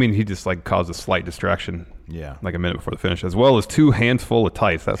 Well, he just caused a slight distraction. Yeah. A minute before the finish, as well as 2 handsful of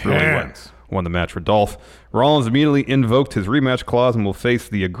tights. That's really what won the match for Dolph. Rollins immediately invoked his rematch clause and will face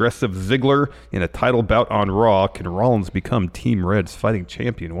the aggressive Ziggler in a title bout on Raw. Can Rollins become Team Red's fighting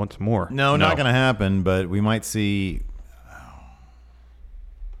champion once more? No, not going to happen, but we might see...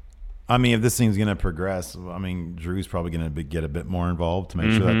 if this thing's going to progress, Drew's probably going to get a bit more involved to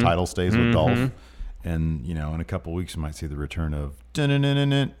make sure that title stays with Dolph. And, in a couple of weeks, you might see the return of Dean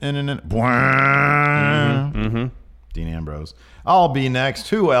Ambrose. I'll be next.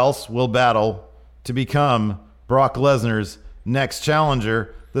 Who else will battle to become Brock Lesnar's next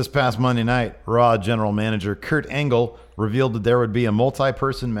challenger? This past Monday night, Raw General Manager Kurt Angle revealed that there would be a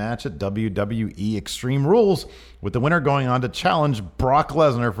multi-person match at WWE Extreme Rules, with the winner going on to challenge Brock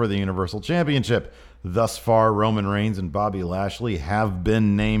Lesnar for the Universal Championship. Thus far, Roman Reigns and Bobby Lashley have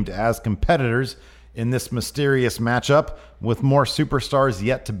been named as competitors in this mysterious matchup, with more superstars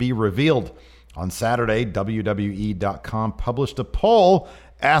yet to be revealed. On Saturday, WWE.com published a poll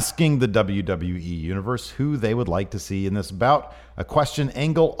asking the WWE Universe who they would like to see in this bout, a question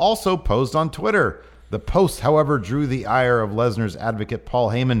Angle also posed on Twitter. The post, however, drew the ire of Lesnar's advocate Paul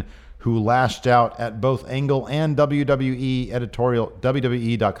Heyman, who lashed out at both Angle and WWE.com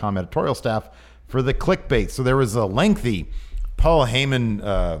editorial staff for the clickbait. So there was a lengthy Paul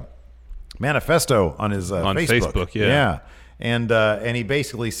Heyman manifesto on his on Facebook. Yeah. And he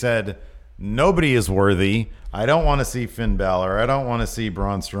basically said, nobody is worthy. I don't want to see Finn Balor. I don't want to see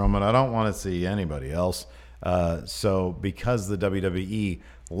Braun Strowman. I don't want to see anybody else. So because the WWE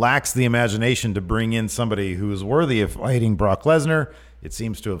lacks the imagination to bring in somebody who is worthy of fighting Brock Lesnar, it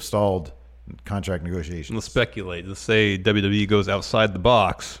seems to have stalled contract negotiations. Let's speculate. Let's say WWE goes outside the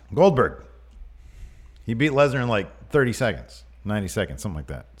box. Goldberg. He beat Lesnar in 30 seconds, 90 seconds, something like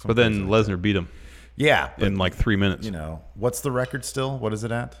that. But then Lesnar beat him. Yeah. In 3 minutes. What's the record still? What is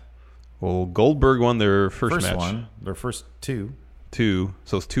it at? Well, Goldberg won their first match. One. Their first two.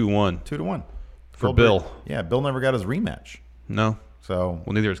 So it's 2-1. 2-1. For Goldberg, Bill. Yeah, Bill never got his rematch. No. So.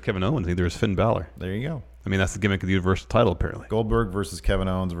 Well, neither is Kevin Owens. Neither is Finn Balor. There you go. That's the gimmick of the Universal title, apparently. Goldberg versus Kevin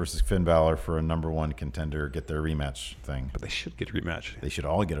Owens versus Finn Balor for a number one contender, get their rematch thing. But they should get a rematch. They should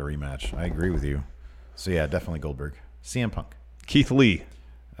all get a rematch. I agree with you. So, yeah, definitely Goldberg. CM Punk. Keith Lee.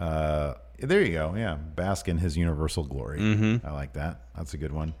 There you go. Yeah, bask in his universal glory. I like that. That's a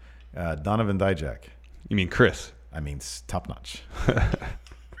good one. Donovan Dijak. You mean Chris? Top notch.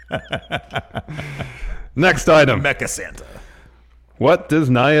 Next item. Mecha Santa. What does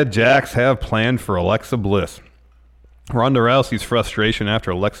Nia Jax have planned for Alexa Bliss? Ronda Rousey's frustration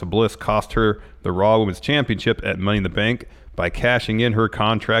after Alexa Bliss cost her the Raw Women's Championship at Money in the Bank by cashing in her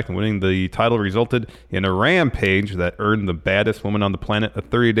contract and winning the title resulted in a rampage that earned the baddest woman on the planet a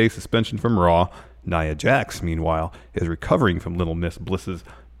 30-day suspension from Raw. Nia Jax, meanwhile, is recovering from Little Miss Bliss's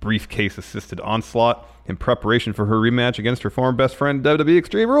briefcase-assisted onslaught in preparation for her rematch against her former best friend, WWE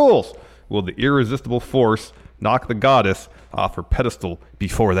Extreme Rules. Will the irresistible force knock the goddess off her pedestal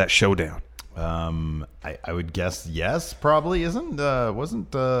before that showdown? I would guess yes, probably. Wasn't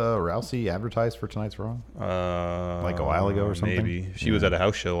Rousey advertised for tonight's Raw? Like a while ago or something? Maybe. She was at a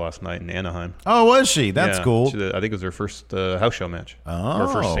house show last night in Anaheim. Oh, was she? That's cool. I think it was her first house show match. Oh. Her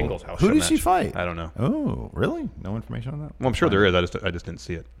first singles house show match. Who match. did she fight? I don't know. Oh, really? No information on that? Well, I'm sure there is. I just didn't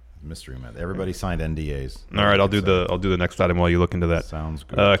see it. Mystery man. Everybody signed NDAs. All right, I'll do the next item while you look into that. Sounds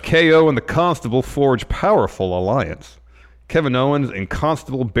good. KO and the Constable forge powerful alliance. Kevin Owens and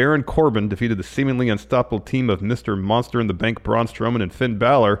Constable Baron Corbin defeated the seemingly unstoppable team of Mr. Monster in the Bank Braun Strowman and Finn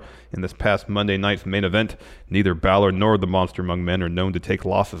Balor in this past Monday night's main event. Neither Balor nor the Monster Among Men are known to take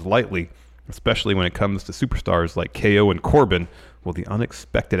losses lightly, especially when it comes to superstars like KO and Corbin. Will the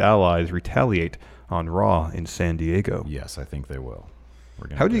unexpected allies retaliate on Raw in San Diego? Yes, I think they will.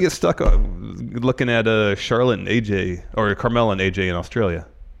 How did you get stuck looking at Charlotte and AJ, or Carmella and AJ in Australia?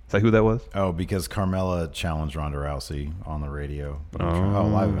 Is that who that was? Oh, because Carmella challenged Ronda Rousey on the radio. Oh,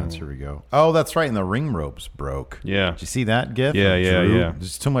 live events. Here we go. Oh, that's right. And the ring ropes broke. Yeah. Did you see that gif? Yeah.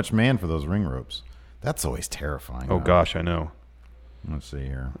 There's too much man for those ring ropes. That's always terrifying. Oh, gosh, I know. Let's see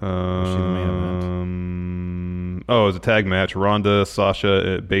here. Was she the main event? Oh, it was a tag match. Ronda,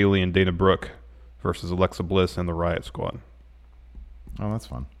 Sasha, Bayley, and Dana Brooke versus Alexa Bliss and the Riot Squad. Oh, that's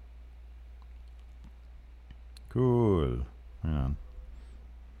fun. Cool. Hang on.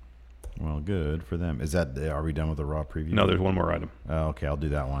 Well, good for them. Are we done with the Raw preview? No, there's one more item. Oh, okay, I'll do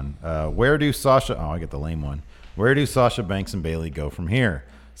that one. Where do Sasha... Oh, I get the lame one. Where do Sasha Banks and Bayley go from here?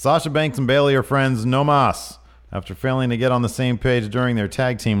 Sasha Banks and Bayley are friends no mas. After failing to get on the same page during their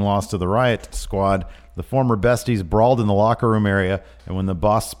tag team loss to the Riot Squad, the former besties brawled in the locker room area, and when the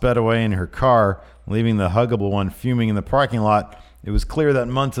boss sped away in her car, leaving the huggable one fuming in the parking lot, it was clear that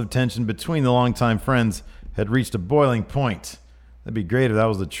months of tension between the longtime friends had reached a boiling point. That'd be great if that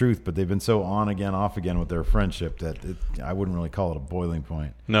was the truth, but they've been so on again, off again with their friendship that I wouldn't really call it a boiling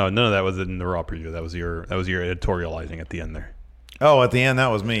point. No, none of that was in the Raw preview. That was your editorializing at the end there. Oh, at the end, that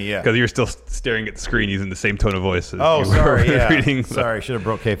was me, yeah. Because you're still staring at the screen using the same tone of voice. Oh, sorry, yeah. Reading, sorry, should have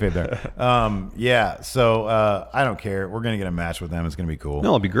broke kayfabe there. Yeah, so I don't care. We're going to get a match with them. It's going to be cool. No,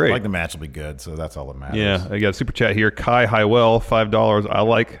 it'll be great. Like the match will be good, so that's all that matters. Yeah, I got a super chat here. Kai Highwell, $5.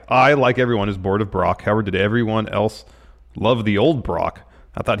 I like everyone, is bored of Brock. However, did everyone else love the old Brock?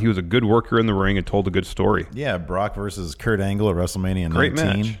 I thought he was a good worker in the ring and told a good story. Yeah, Brock versus Kurt Angle at WrestleMania 19. Great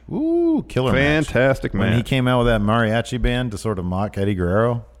match. Ooh, killer Fantastic match. When he came out with that mariachi band to sort of mock Eddie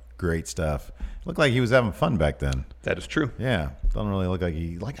Guerrero, great stuff. Looked like he was having fun back then. That is true. Yeah, doesn't really look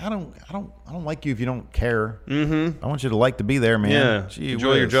like I don't like you if you don't care. Mm-hmm. I want you to like to be there, man. Yeah, Gee enjoy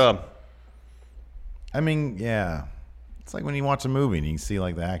whiz. your job. I mean, yeah. It's like when you watch a movie and you see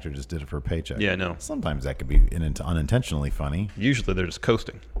like the actor just did it for a paycheck. Yeah, no. Sometimes that could be unintentionally funny. Usually they're just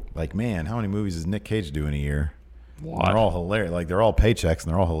coasting. Like, man, how many movies does Nick Cage do in a year? What? They're all hilarious. Like, they're all paychecks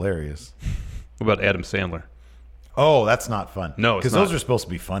and they're all hilarious. What about Adam Sandler? Oh, that's not fun. No, it's because not. those are supposed to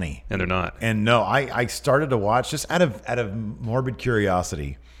be funny, and they're not. And no, I started to watch just out of morbid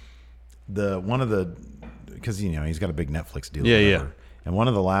curiosity. Because he's got a big Netflix deal. Yeah. And one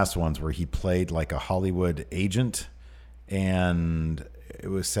of the last ones where he played like a Hollywood agent. And it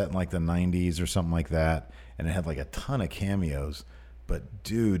was set in like the 90s or something like that. And it had like a ton of cameos. But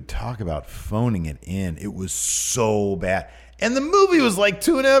dude, talk about phoning it in. It was so bad. And the movie was like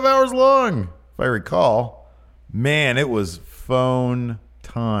 2.5 hours long, if I recall. Man, it was phone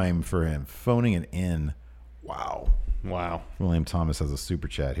time for him. Phoning it in. Wow. William Thomas has a super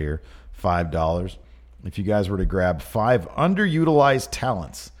chat here. $5. If you guys were to grab 5 underutilized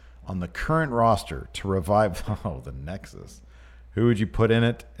talents on the current roster to revive the Nexus, who would you put in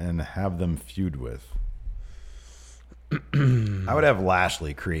it and have them feud with? I would have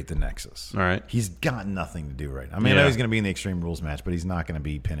Lashley create the Nexus. All right. He's got nothing to do right now. I mean, I know he's going to be in the Extreme Rules match, but he's not going to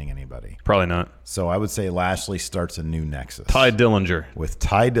be pinning anybody. Probably not. So I would say Lashley starts a new Nexus. Ty Dillinger. With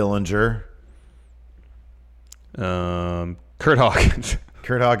Ty Dillinger. Kurt Hawkins.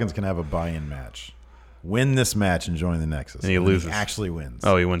 Kurt Hawkins can have a buy-in match. Win this match and join the Nexus. And he loses. He actually wins.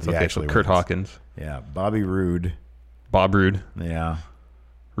 Oh, he wins. Okay, so Kurt Hawkins. Yeah. Bobby Roode. Bob Roode. Yeah.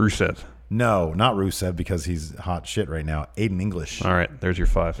 Rusev. No, not Rusev because he's hot shit right now. Aiden English. All right, there's your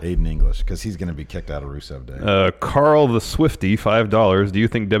 5. Aiden English because he's going to be kicked out of Rusev Day. Carl the Swifty, $5. Do you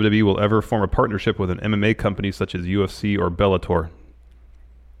think WWE will ever form a partnership with an MMA company such as UFC or Bellator?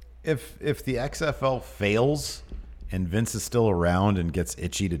 If the XFL fails and Vince is still around and gets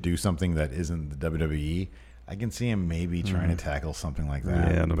itchy to do something that isn't the WWE, I can see him maybe trying to tackle something like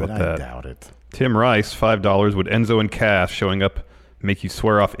that. Yeah, but I doubt it. Tim Rice, $5. Would Enzo and Cass showing up make you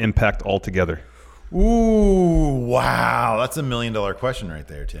swear off Impact altogether? Ooh, wow. That's $1 million question right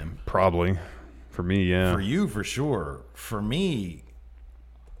there, Tim. Probably. For me, yeah. For you, for sure. For me,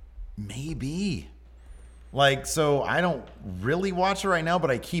 maybe. Like, so I don't really watch it right now,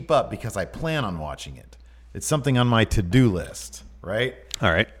 but I keep up because I plan on watching it. It's something on my to-do list, right?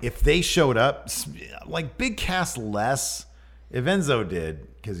 All right. If they showed up, like Big Cass less, if Enzo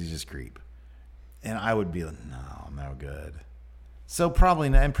did, because he's just creep. And I would be like, no good. So probably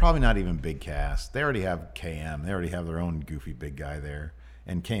not even Big Cass. They already have KM. They already have their own goofy big guy there.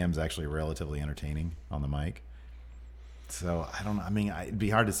 And KM's actually relatively entertaining on the mic. So I don't know. I mean, it'd be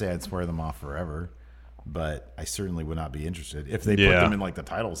hard to say I'd swear them off forever, but I certainly would not be interested. If they put them in like the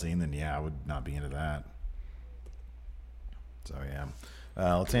title scene, then I would not be into that. So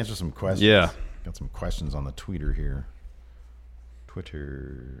let's answer some questions. Yeah. Got some questions on the Twitter here.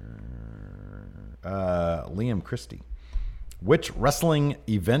 Liam Christie. Which wrestling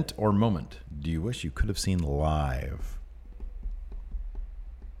event or moment do you wish you could have seen live?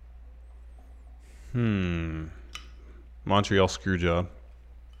 Montreal Screwjob.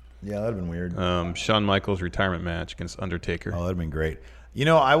 Yeah, that'd have been weird. Shawn Michaels retirement match against Undertaker. Oh, that'd have been great. You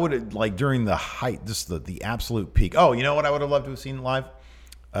know, I would have, like, during the height, just the absolute peak. Oh, you know what I would have loved to have seen live?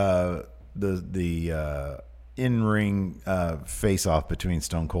 The in-ring face-off between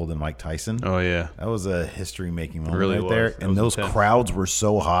Stone Cold and Mike Tyson. Oh, yeah. That was a history-making moment really right there. And those crowds were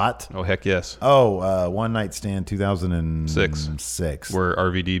so hot. Oh, heck yes. Oh, One Night Stand 2006. Where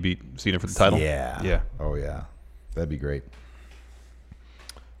RVD beat Cena for the title? Yeah. Yeah. Oh, yeah. That'd be great.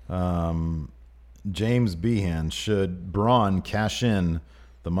 James Behan, should Braun cash in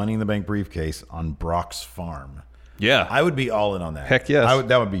the Money in the Bank briefcase on Brock's farm? Yeah. I would be all in on that. Heck yes.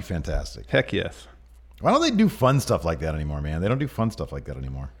 That would be fantastic. Heck yes. Why don't they do fun stuff like that anymore, man? They don't do fun stuff like that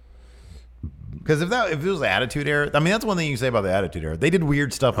anymore. Because if it was the Attitude Era, I mean, that's one thing you can say about the Attitude Era. They did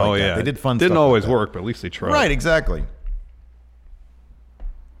weird stuff like that. They did fun stuff. Didn't always like work, but at least they tried. Right, exactly.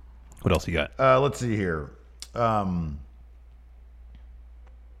 What else you got? Let's see here. Cameron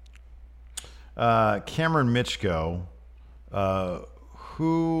Mitchko,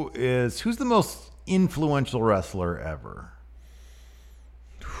 who's the most influential wrestler ever?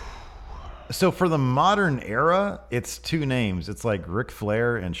 So for the modern era, it's two names. It's like Ric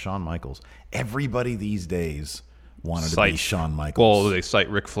Flair and Shawn Michaels. Everybody these days wanted to be Shawn Michaels. Well, they cite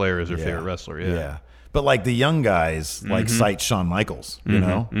Ric Flair as their favorite wrestler. Yeah. But like the young guys cite Shawn Michaels, you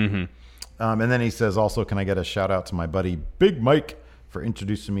know? Mm-hmm. And then he says, also, can I get a shout out to my buddy Big Mike for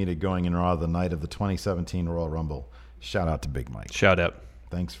introducing me to Going in Raw the night of the 2017 Royal Rumble. Shout out to Big Mike. Shout out.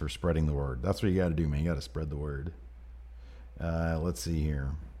 Thanks for spreading the word. That's what you got to do, man. You got to spread the word. Let's see here.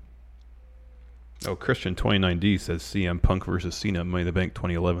 Oh, Christian 29D says CM Punk versus Cena Money in the Bank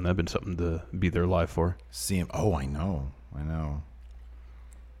 2011. That'd been something to be there live for. CM. Oh, I know.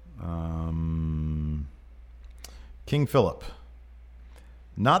 King Philip.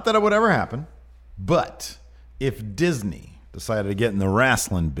 Not that it would ever happen, but if Disney decided to get in the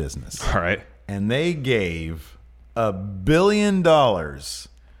wrestling business, all right, and they gave $1 billion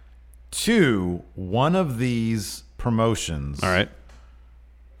to one of these promotions, all right,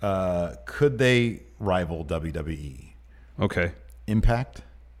 could they rival WWE? Okay. Impact,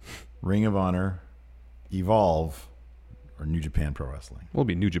 Ring of Honor, Evolve, or New Japan Pro Wrestling? Will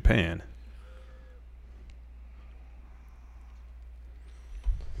be New Japan.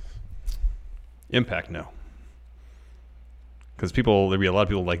 Impact, no. Because there'd be a lot of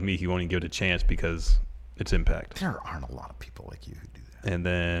people like me who won't even give it a chance because it's Impact. There aren't a lot of people like you who do that. And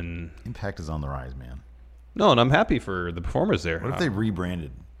then Impact is on the rise, man. No, and I'm happy for the performers there. What if they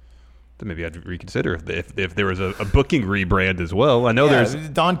rebranded? Then maybe I'd reconsider if there was a booking rebrand as well. I know there's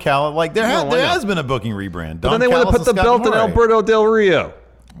Don Callis. Like there has been a booking rebrand. But then they want to put the belt in Alberto Del Rio.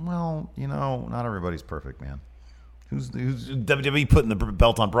 Well, not everybody's perfect, man. Who's WWE putting the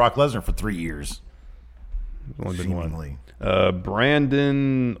belt on Brock Lesnar for 3 years? Only been one.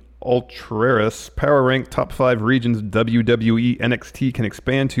 Brandon Ultreris, Power Rank top 5 regions WWE NXT can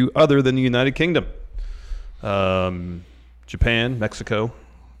expand to other than the United Kingdom. Japan, Mexico.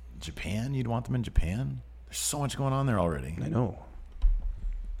 Japan? You'd want them in Japan? There's so much going on there already. I know.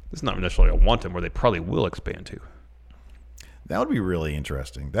 It's not necessarily a want them where they probably will expand to. That would be really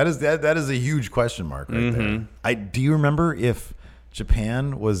interesting. That is a huge question mark right there. Do you remember if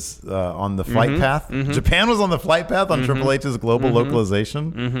Japan was on the flight path? Japan was on the flight path on Triple H's global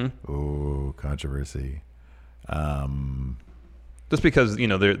localization? Ooh, controversy. Just because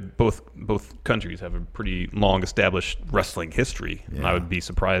they're both countries have a pretty long established wrestling history. Yeah. And I would be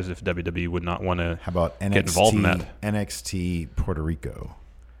surprised if WWE would not want to get involved in that. NXT Puerto Rico.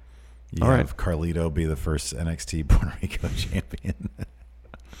 You All have Carlito be the first NXT Puerto Rico champion,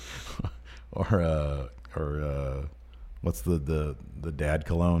 or what's the dad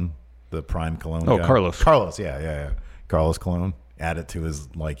Colon, the prime Colon? Oh, guy? Carlos. Carlos, yeah. Carlos Colon. Add it to his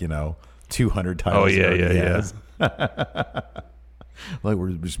 200 titles. Oh yeah. Like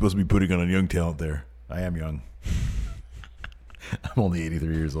we're supposed to be putting on a young talent there. I am young. I'm only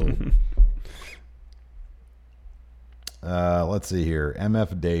 83 years old. Let's see here.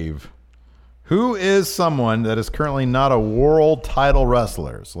 MF Dave. Who is someone that is currently not a world title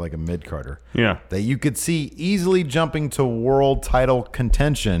wrestler, so like a mid-carder, that you could see easily jumping to world title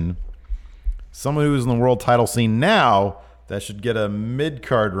contention? Someone who's in the world title scene now that should get a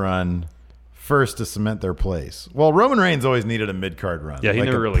mid-card run first to cement their place. Well, Roman Reigns always needed a mid-card run. Yeah, he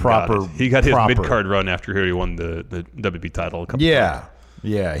never really got it. He got his mid-card run after he won the WWE title a couple times.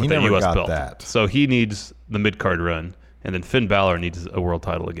 Yeah, he never US got belt. that. So he needs the mid-card run, and then Finn Balor needs a world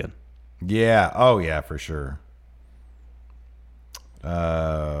title again. Yeah. Oh, yeah, for sure.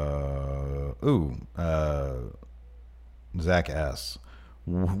 Zach S.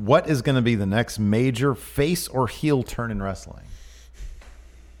 What is going to be the next major face or heel turn in wrestling?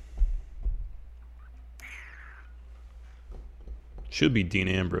 Should be Dean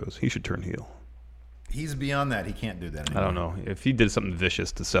Ambrose. He should turn heel. He's beyond that. He can't do that anymore. I don't know. If he did something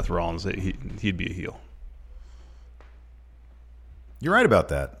vicious to Seth Rollins, he'd be a heel. You're right about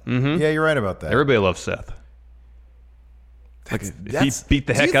that. Mm-hmm. Yeah, you're right about that. Everybody loves Seth. If he beat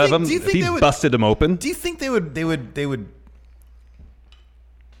the heck out of him, if he busted him open. Do you think they would?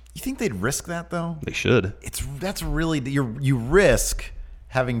 You think they'd risk that though? They should. That's really you risk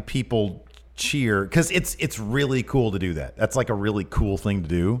having people cheer because it's really cool to do that. That's like a really cool thing to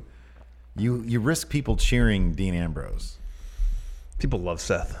do. You risk people cheering Dean Ambrose. People love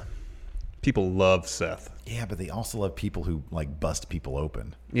Seth. People love Seth. Yeah, but they also love people who like bust people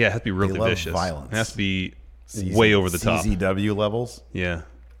open. Yeah, it has to be really vicious. Violence. It has to be way over the top. CZW levels. Yeah.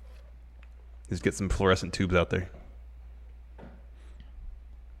 Just get some fluorescent tubes out there.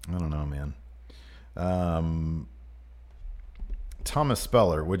 I don't know, man. Thomas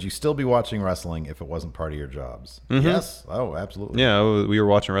Speller, would you still be watching wrestling if it wasn't part of your jobs? Mm-hmm. Yes. Oh, absolutely. Yeah, we were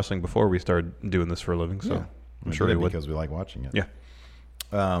watching wrestling before we started doing this for a living, so I'm sure we would. Because we like watching it. Yeah.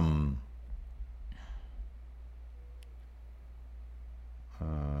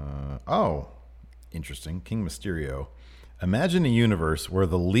 Interesting. King Mysterio. Imagine a universe where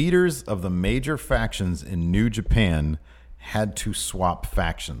the leaders of the major factions in New Japan had to swap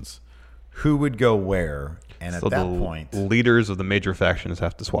factions. Who would go where? And at that point, leaders of the major factions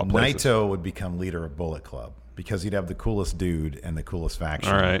have to swap places. Naito would become leader of Bullet Club because he'd have the coolest dude and the coolest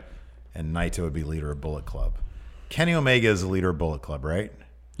faction. All right. And Naito would be leader of Bullet Club. Kenny Omega is the leader of Bullet Club, right?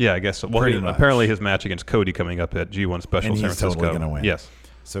 Yeah, I guess so. Well, apparently his match against Cody coming up at G1 Special San Francisco. Totally going to win. Yes.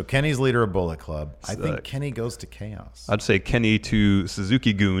 So Kenny's leader of Bullet Club. I think Kenny goes to Chaos. I'd say Kenny to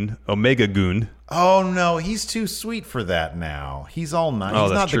Suzuki-gun, Omega-gun. Oh, no. He's too sweet for that now. He's all nice.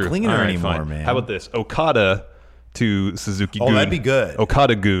 He's not the cleaner anymore, fine. man. How about this? Okada to Suzuki-gun. Oh, that'd be good.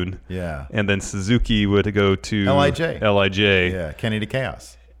 Okada-gun. Yeah. And then Suzuki would go to LIJ. Yeah, Kenny to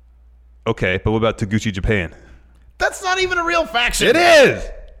Chaos. Okay, but what about Taguchi Japan? That's not even a real faction. It is!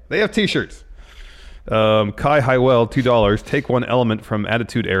 They have T-shirts. Kai Highwell, $2. Take one element from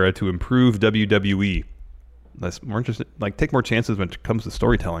Attitude Era to improve WWE. That's more interesting. Like, take more chances when it comes to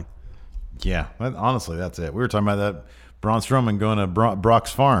storytelling. Yeah, honestly, that's it. We were talking about that Braun Strowman going to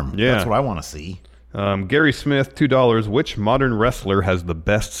Brock's farm. Yeah. That's what I want to see. Gary Smith, $2. Which modern wrestler has the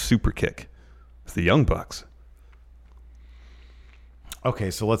best super kick? It's the Young Bucks.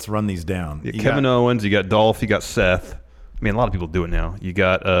 Okay, so let's run these down. You Kevin Owens, you got Dolph, you got Seth. I mean, a lot of people do it now. You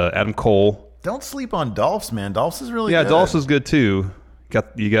got Adam Cole. Don't sleep on Dolph's, man. Dolph's is really good. Yeah, Dolph's is good too.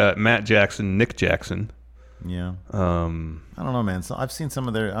 You got Matt Jackson, Nick Jackson. Yeah. I don't know, man. So I've seen some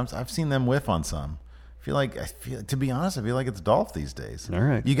of their. I've seen them whiff on some. To be honest, I feel like it's Dolph these days. All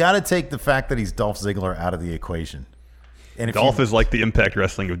right. You got to take the fact that he's Dolph Ziggler out of the equation. And if Dolph is like the Impact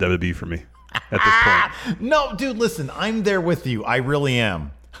Wrestling of WWE for me at this point. No, dude, listen. I'm there with you. I really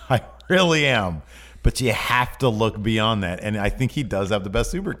am. I really am. But you have to look beyond that, and I think he does have the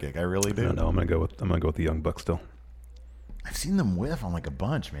best super kick. I really do. No, I'm gonna go with the Young Bucks still. I've seen them whiff on like a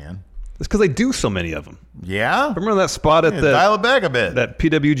bunch, man. It's because they do so many of them. Yeah. Remember that spot at dial it back a bit. That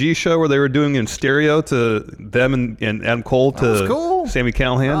PWG show where they were doing in stereo to them and Adam Cole to Sami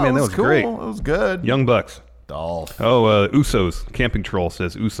Callihan. Man, that was cool. Great. It was good. Young Bucks. Dolph. Oh, Usos. Camping Troll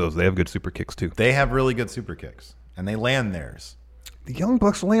says Usos. They have good super kicks too. They have really good super kicks, and they land theirs. The Young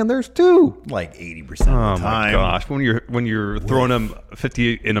Bucks land theirs too. Like 80% of the time. Oh my gosh! When you're throwing them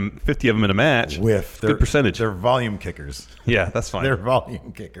 50 of them in a match, good percentage. They're volume kickers. Yeah, that's fine. They're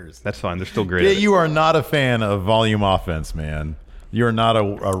volume kickers. That's fine. They're still great. Yeah, you are not a fan of volume offense, man. You're not a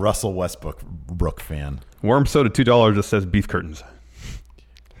Russell Westbrook fan. Worm soda $2 that says beef curtains.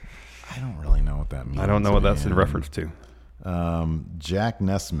 I don't really know what that means. I don't know what that's in reference to. Jack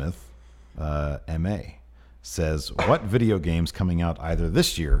Nesmith, M.A., says, what video games coming out either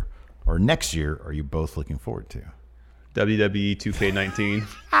this year or next year are you both looking forward to? WWE 2K19.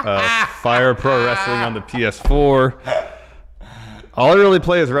 Fire Pro Wrestling on the PS4. All I really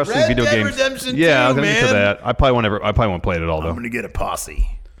play is wrestling video games. Redemption yeah, 2, I was going to get to that. I probably won't play it at all, though. I'm going to get a posse.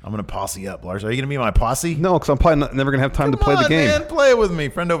 I'm going to posse up. Lars, are you going to be my posse? No, because I'm probably never going to have time to play the game. Man, play it with me.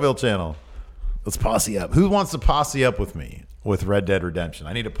 Friendoville channel. Let's posse up. Who wants to posse up with me with Red Dead Redemption?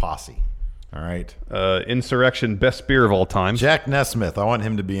 I need a posse. All right. Insurrection, best spear of all time. Jack Nesmith. I want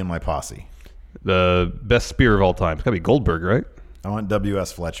him to be in my posse. The best spear of all time. It's got to be Goldberg, right? I want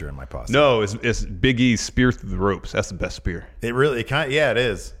W.S. Fletcher in my posse. No, it's Big E's spear through the ropes. That's the best spear. It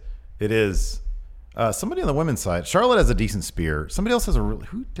is. It is. Somebody on the women's side. Charlotte has a decent spear. Somebody else has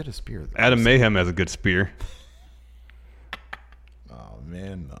who did a spear? Adam Mayhem has a good spear. Oh,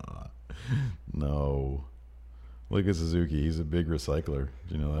 man. No. Look at Suzuki. He's a big recycler.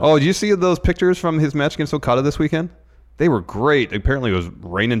 Do you know that? Oh, did you see those pictures from his match against Okada this weekend? They were great. Apparently it was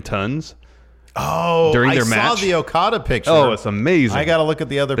raining tons. Oh, during their match. I saw the Okada picture. Oh, it's amazing. I got to look at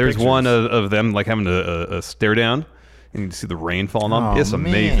the other pictures. There's one of them like having a stare down, and you see the rain falling on them. It's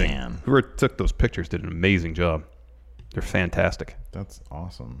amazing. Man. Whoever took those pictures did an amazing job. They're fantastic. That's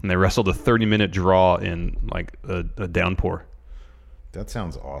awesome. And they wrestled a 30-minute draw in like a downpour. That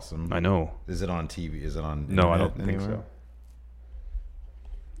sounds awesome. I know. Is it on TV? Is it on? No, I don't think so.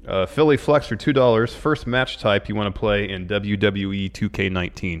 Philly Flex for $2. First match type you want to play in WWE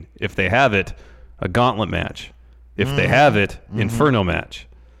 2K19. If they have it, a gauntlet match. If they have it, Inferno match.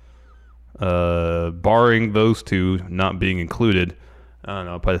 Barring those two not being included, I don't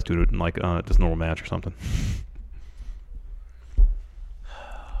know. I'll probably just do it in like just normal match or something.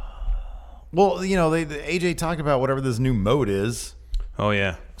 Well, you know, AJ talked about whatever this new mode is. Oh,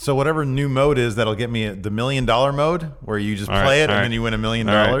 yeah. So whatever new mode is, that'll get me the $1 million mode, where you just play it and then you win $1 million.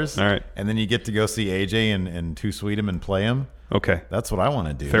 All right. And then you get to go see AJ and Too Sweet him and play him. Okay. That's what I want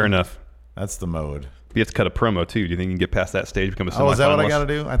to do. Fair enough. That's the mode. You have to cut a promo, too. Do you think you can get past that stage, become a semifinalist? Oh, is that what I got to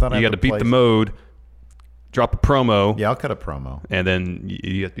do? I thought you got to beat the mode, drop a promo. Yeah, I'll cut a promo. And then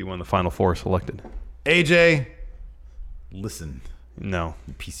you have to be one of the final four selected. AJ, listen. No.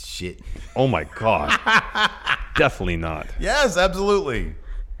 You piece of shit. Oh, my God. Definitely not. Yes, absolutely.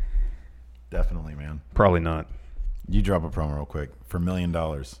 Definitely, man. Probably not. You drop a promo real quick for $1 million.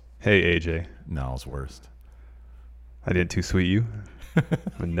 Hey, AJ. No, it's worst. I didn't too sweet you. I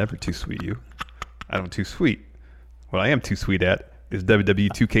would never too sweet you. I don't too sweet. What I am too sweet at is WWE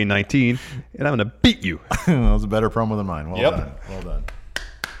 2K19, and I'm going to beat you. That was a better promo than mine. Well done. Well done.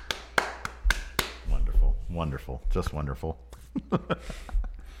 Wonderful. Wonderful. Just wonderful.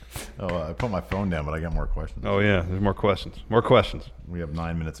 I put my phone down, but I got more questions. Oh, yeah. There's more questions. More questions. We have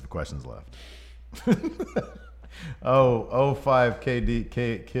 9 minutes of questions left. 5 Kid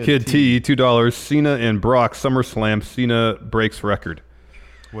T, $2. Cena and Brock, SummerSlam. Cena breaks record.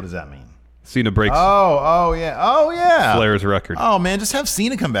 What does that mean? Cena breaks Oh, yeah. Flair's record. Oh, man, just have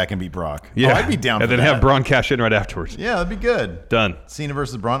Cena come back and beat Brock. Yeah. Oh, I'd be down for that. And then have Braun cash in right afterwards. Yeah, that'd be good. Done. Cena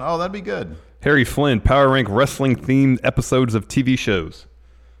versus Braun. Oh, that'd be good. Harry Flynn, power rank wrestling-themed episodes of TV shows.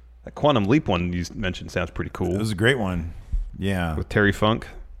 That Quantum Leap one you mentioned sounds pretty cool. It was a great one. Yeah. With Terry Funk.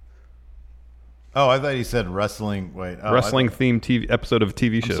 Oh, I thought he said wrestling. Wait. Wrestling-themed TV episode of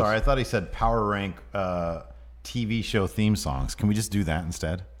TV shows. I'm sorry, I thought he said power rank TV show theme songs. Can we just do that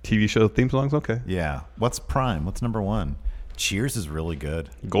instead? TV show theme songs? Okay. Yeah. What's Prime? What's number one? Cheers is really good.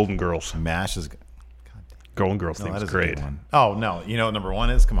 Golden Girls. MASH is good. Golden Girls theme is great. Oh, no. You know what number one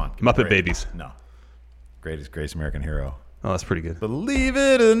is? Come on. Muppet Babies. No. Greatest American Hero. Oh, that's pretty good. Believe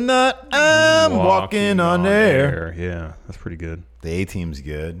it or not, I'm walking on air. Yeah, that's pretty good. The A-Team's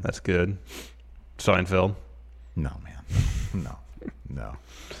good. That's good. Seinfeld. No, man. No.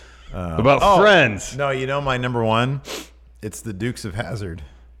 About Friends. No, you know my number one? It's the Dukes of Hazzard.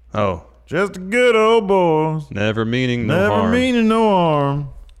 Oh. Just a good old boys. Never meaning no harm. Never meaning no harm.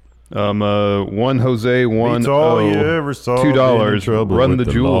 One Jose, one $2. Run the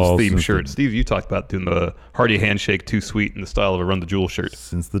Jewels theme shirt. Steve, you talked about doing the Hearty Handshake Too Sweet in the style of a Run the Jewels shirt.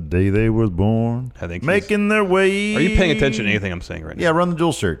 Since the day they was born, I think making their way. Are you paying attention to anything I'm saying right now? Yeah, Run the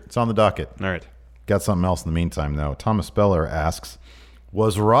Jewels shirt. It's on the docket. All right. Got something else in the meantime, though. Thomas Speller asks,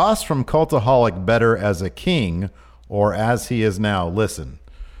 was Ross from Cultaholic better as a king or as he is now. Listen,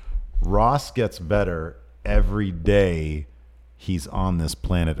 Ross gets better every day he's on this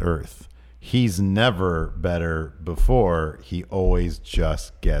planet Earth. He's never better before. He always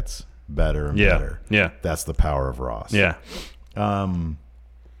just gets better and better. Yeah. That's the power of Ross. Yeah.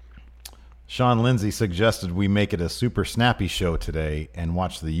 Sean Lindsay suggested we make it a super snappy show today and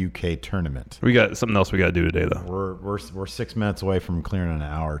watch the UK tournament. We got something else we got to do today, though. We're 6 minutes away from clearing an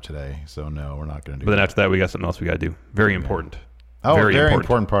hour today, so no, we're not going to do But then that. after that, we got something else we got to do. Very important. Oh, very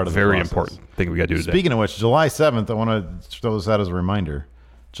important part of the Very process. important thing we got to do today. Speaking of which, July 7th, I want to throw this out as a reminder.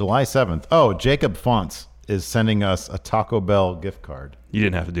 July 7th. Oh, Jacob Fonts is sending us a Taco Bell gift card. You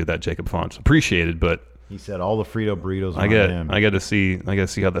didn't have to do that, Jacob Fonts. Appreciated, but he said all the Frito burritos are I on him. got to see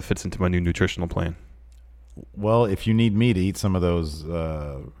how that fits into my new nutritional plan. Well, if you need me to eat some of those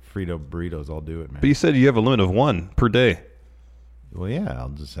Frito burritos, I'll do it, man. But you said you have a limit of 1 per day. Well, yeah, I'll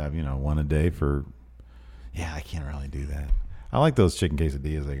just have, one a day for... Yeah, I can't really do that. I like those chicken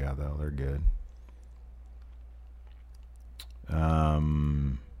quesadillas they got, though. They're good.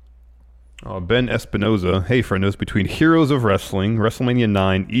 Ben Espinoza. Hey, friendos, between Heroes of Wrestling, WrestleMania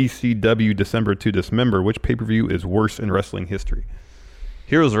 9, ECW December to Dismember, which pay-per-view is worse in wrestling history?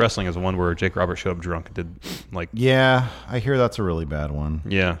 Heroes of Wrestling is the one where Jake Roberts showed up drunk and did, like... Yeah, I hear that's a really bad one.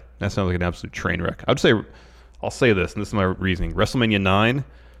 Yeah, that sounds like an absolute train wreck. I'll say this, and this is my reasoning. WrestleMania 9,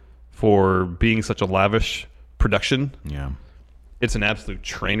 for being such a lavish production, it's an absolute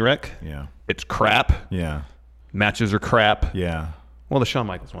train wreck. Yeah. It's crap. Yeah. Matches are crap. Yeah. Well, the Shawn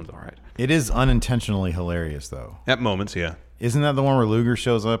Michaels one's all right. It is unintentionally hilarious, though. At moments, yeah. Isn't that the one where Luger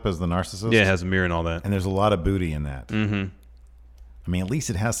shows up as the narcissist? Yeah, it has a mirror and all that. And there's a lot of booty in that. Mm-hmm. I mean, at least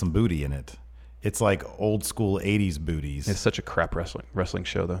it has some booty in it. It's like old school 80s booties. It's such a crap wrestling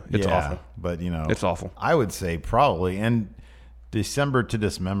show, though. It's awful. But, it's awful. I would say probably. And December to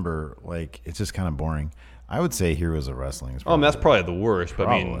Dismember, like, it's just kind of boring. I would say Heroes of Wrestling is probably, that's probably the worst. But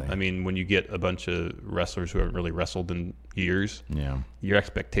probably. I mean, when you get a bunch of wrestlers who haven't really wrestled in years, your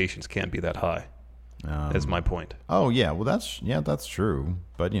expectations can't be that high. That's my point. Oh yeah, well that's true.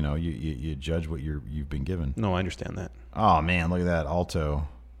 But you judge what you've been given. No, I understand that. Oh man, look at that Alto.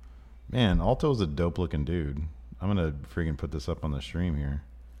 Man, Alto's a dope looking dude. I'm gonna freaking put this up on the stream here.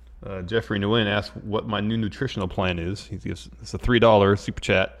 Jeffrey Nguyen asked what my new nutritional plan is. It's a $3 super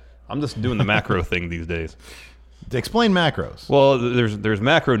chat. I'm just doing the macro thing these days. Explain macros. Well, there's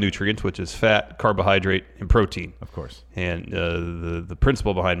macronutrients, which is fat, carbohydrate, and protein. Of course. And the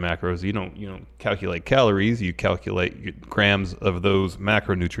principle behind macros, you don't calculate calories, you calculate grams of those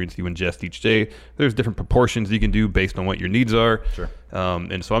macronutrients you ingest each day. There's different proportions you can do based on what your needs are. Sure.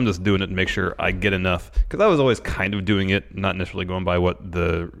 And so I'm just doing it to make sure I get enough, because I was always kind of doing it, not necessarily going by what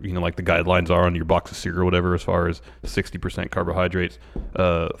the like the guidelines are on your box of cereal or whatever, as far as 60% carbohydrates,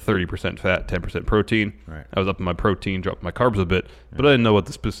 30% fat, 10% protein. Right. I was up in my protein, dropped my carbs a bit, but I didn't know what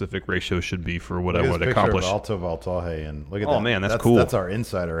the specific ratio should be for what I want to accomplish. Alto Valtaje, and look at that. Oh man, that's cool. That's our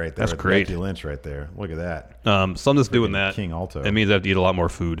insider right there. That's great. Becky Lynch right there. Look at that. So I'm just doing that. King Alto. It means I have to eat a lot more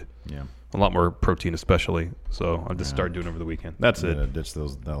food. Yeah. A lot more protein, especially. So I'll just start doing it over the weekend. That's it. Ditch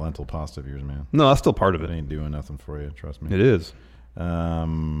that lentil pasta of yours, man. No, that's still part of It it. ain't doing nothing for you. Trust me. It is.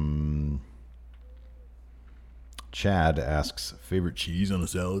 Chad asks, favorite cheese on a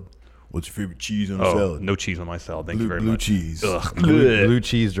salad? What's your favorite cheese on a Oh, salad? no cheese on my salad. Thank you very blue much. Cheese. Ugh. Blue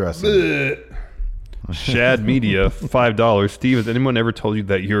cheese dressing. Shad Media, $5. Steve, has anyone ever told you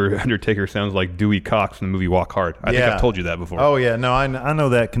that your Undertaker sounds like Dewey Cox in the movie Walk Hard? I think I've told you that before. Oh yeah, no, I know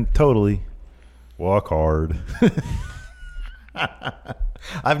that totally. Walk hard.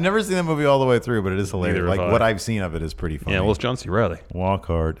 I've never seen that movie all the way through, but it is hilarious. Neither Like have I. what I've seen of it is pretty funny. Yeah, well, it's John C. Reilly. Walk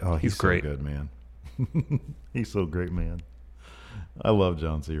hard. Oh, he's so great. good, man. He's so great, man. I love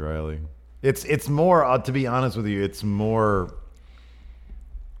John C. Reilly. It's more, to be honest with you, it's more.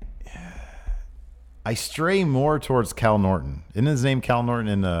 I stray more towards Cal Norton. Isn't his name Cal Norton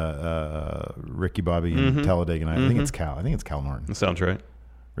in Ricky Bobby and Talladega Nights? I think it's Cal. I think it's Cal Norton. That sounds right.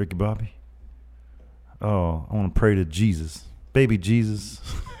 Ricky Bobby. Oh, I want to pray to Jesus, baby Jesus.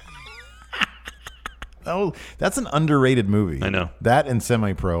 Oh, that's an underrated movie. I know. That and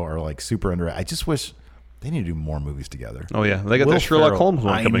Semi Pro are like super underrated. I just wish they need to do more movies together. Oh, yeah. They got Will that Sherlock Ferrell- Holmes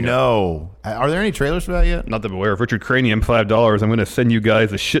one coming I know. Are there any trailers for that yet? Not that I'm aware of. Richard Cranium, $5. I'm going to send you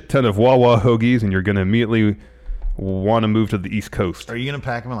guys a shit ton of Wawa hoagies, and you're going to immediately want to move to the East Coast. Are you going to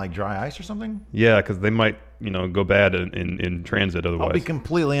pack them in like dry ice or something? Yeah, because they might, go bad in transit otherwise. I'll be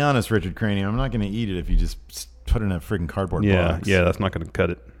completely honest, Richard Cranium. I'm not going to eat it if you just put it in a freaking cardboard box. Yeah, that's not going to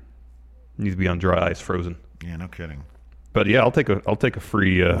cut it. It needs to be on dry ice, frozen. Yeah, no kidding. But yeah, I'll take a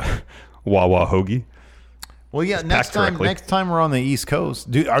free Wawa hoagie. Well, yeah. It's Next packed correctly. time we're on the East Coast,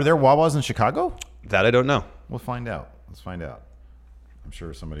 are there Wawas in Chicago? That I don't know. We'll find out. Let's find out. I'm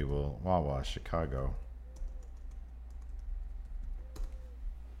sure somebody will. Wawa, Chicago.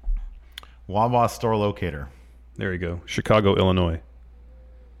 Wawa store locator. There you go. Chicago, Illinois.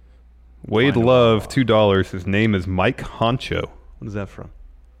 Wade Love, $2. His name is Mike Honcho. What is that from?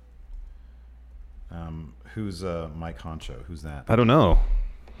 Who's Mike Honcho? Who's that? I don't know.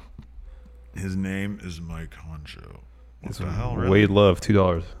 His name is Mike Honcho. What the hell, really? Wade Love,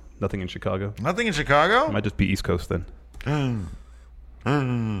 $2. Nothing in Chicago? Nothing in Chicago? Might just be East Coast then.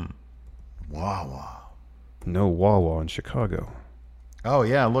 Wawa. No Wawa in Chicago. Oh,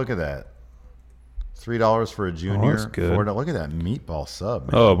 yeah, look at that. $3 for a junior. That's good. $4. Look at that meatball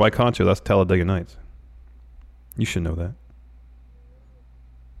sub, man. Oh, Mike Honcho, that's Talladega Nights. You should know that.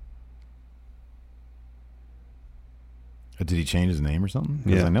 Did he change his name or something?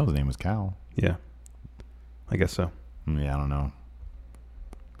 Because I know his name was Cal. Yeah. I guess so. Yeah, I don't know.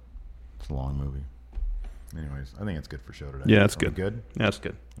 It's a long movie. Anyways, I think it's good for show today. Yeah, that's good. Good? Yeah, that's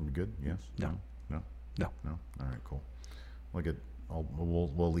good. Are we good? Yes? No. No? No. No? All right, cool. Look at,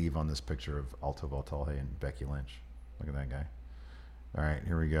 we'll leave on this picture of Alto Valtalje and Becky Lynch. Look at that guy. All right,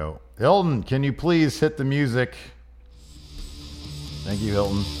 here we go. Hilton, can you please hit the music? Thank you,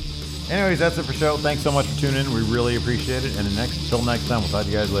 Hilton. Anyways, that's it for show. Thanks so much for tuning in. We really appreciate it. And until next time, we'll talk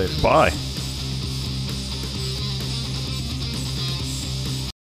to you guys later. Bye.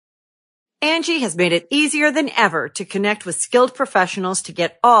 Angie has made it easier than ever to connect with skilled professionals to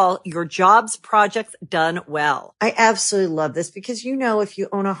get all your jobs projects done well. I absolutely love this because, if you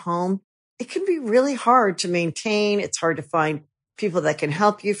own a home, it can be really hard to maintain. It's hard to find people that can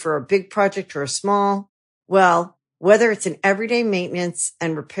help you for a big project or a small. Well, whether it's in everyday maintenance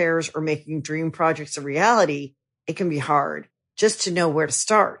and repairs or making dream projects a reality, it can be hard just to know where to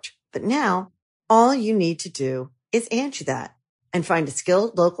start. But now all you need to do is Angie that and find a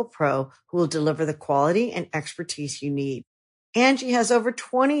skilled local pro who will deliver the quality and expertise you need. Angie has over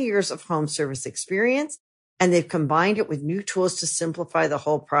 20 years of home service experience, and they've combined it with new tools to simplify the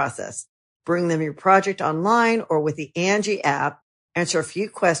whole process. Bring them your project online or with the Angie app. Answer a few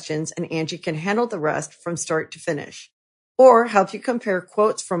questions, and Angie can handle the rest from start to finish. Or help you compare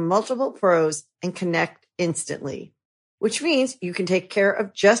quotes from multiple pros and connect instantly. Which means you can take care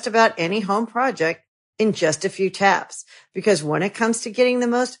of just about any home project in just a few taps. Because when it comes to getting the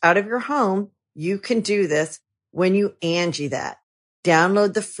most out of your home, you can do this when you Angie that.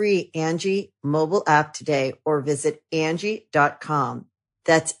 Download the free Angie mobile app today or visit Angie.com.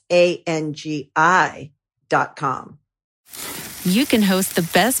 That's ANGI.com. You can host the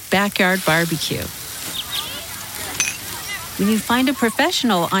best backyard barbecue when you find a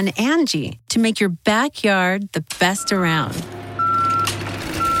professional on Angie to make your backyard the best around.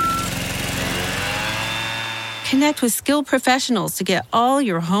 Connect with skilled professionals to get all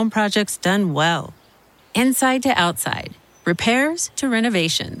your home projects done well. Inside to outside, repairs to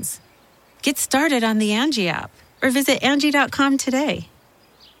renovations. Get started on the Angie app or visit Angie.com today.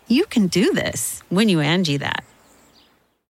 You can do this when you Angie that.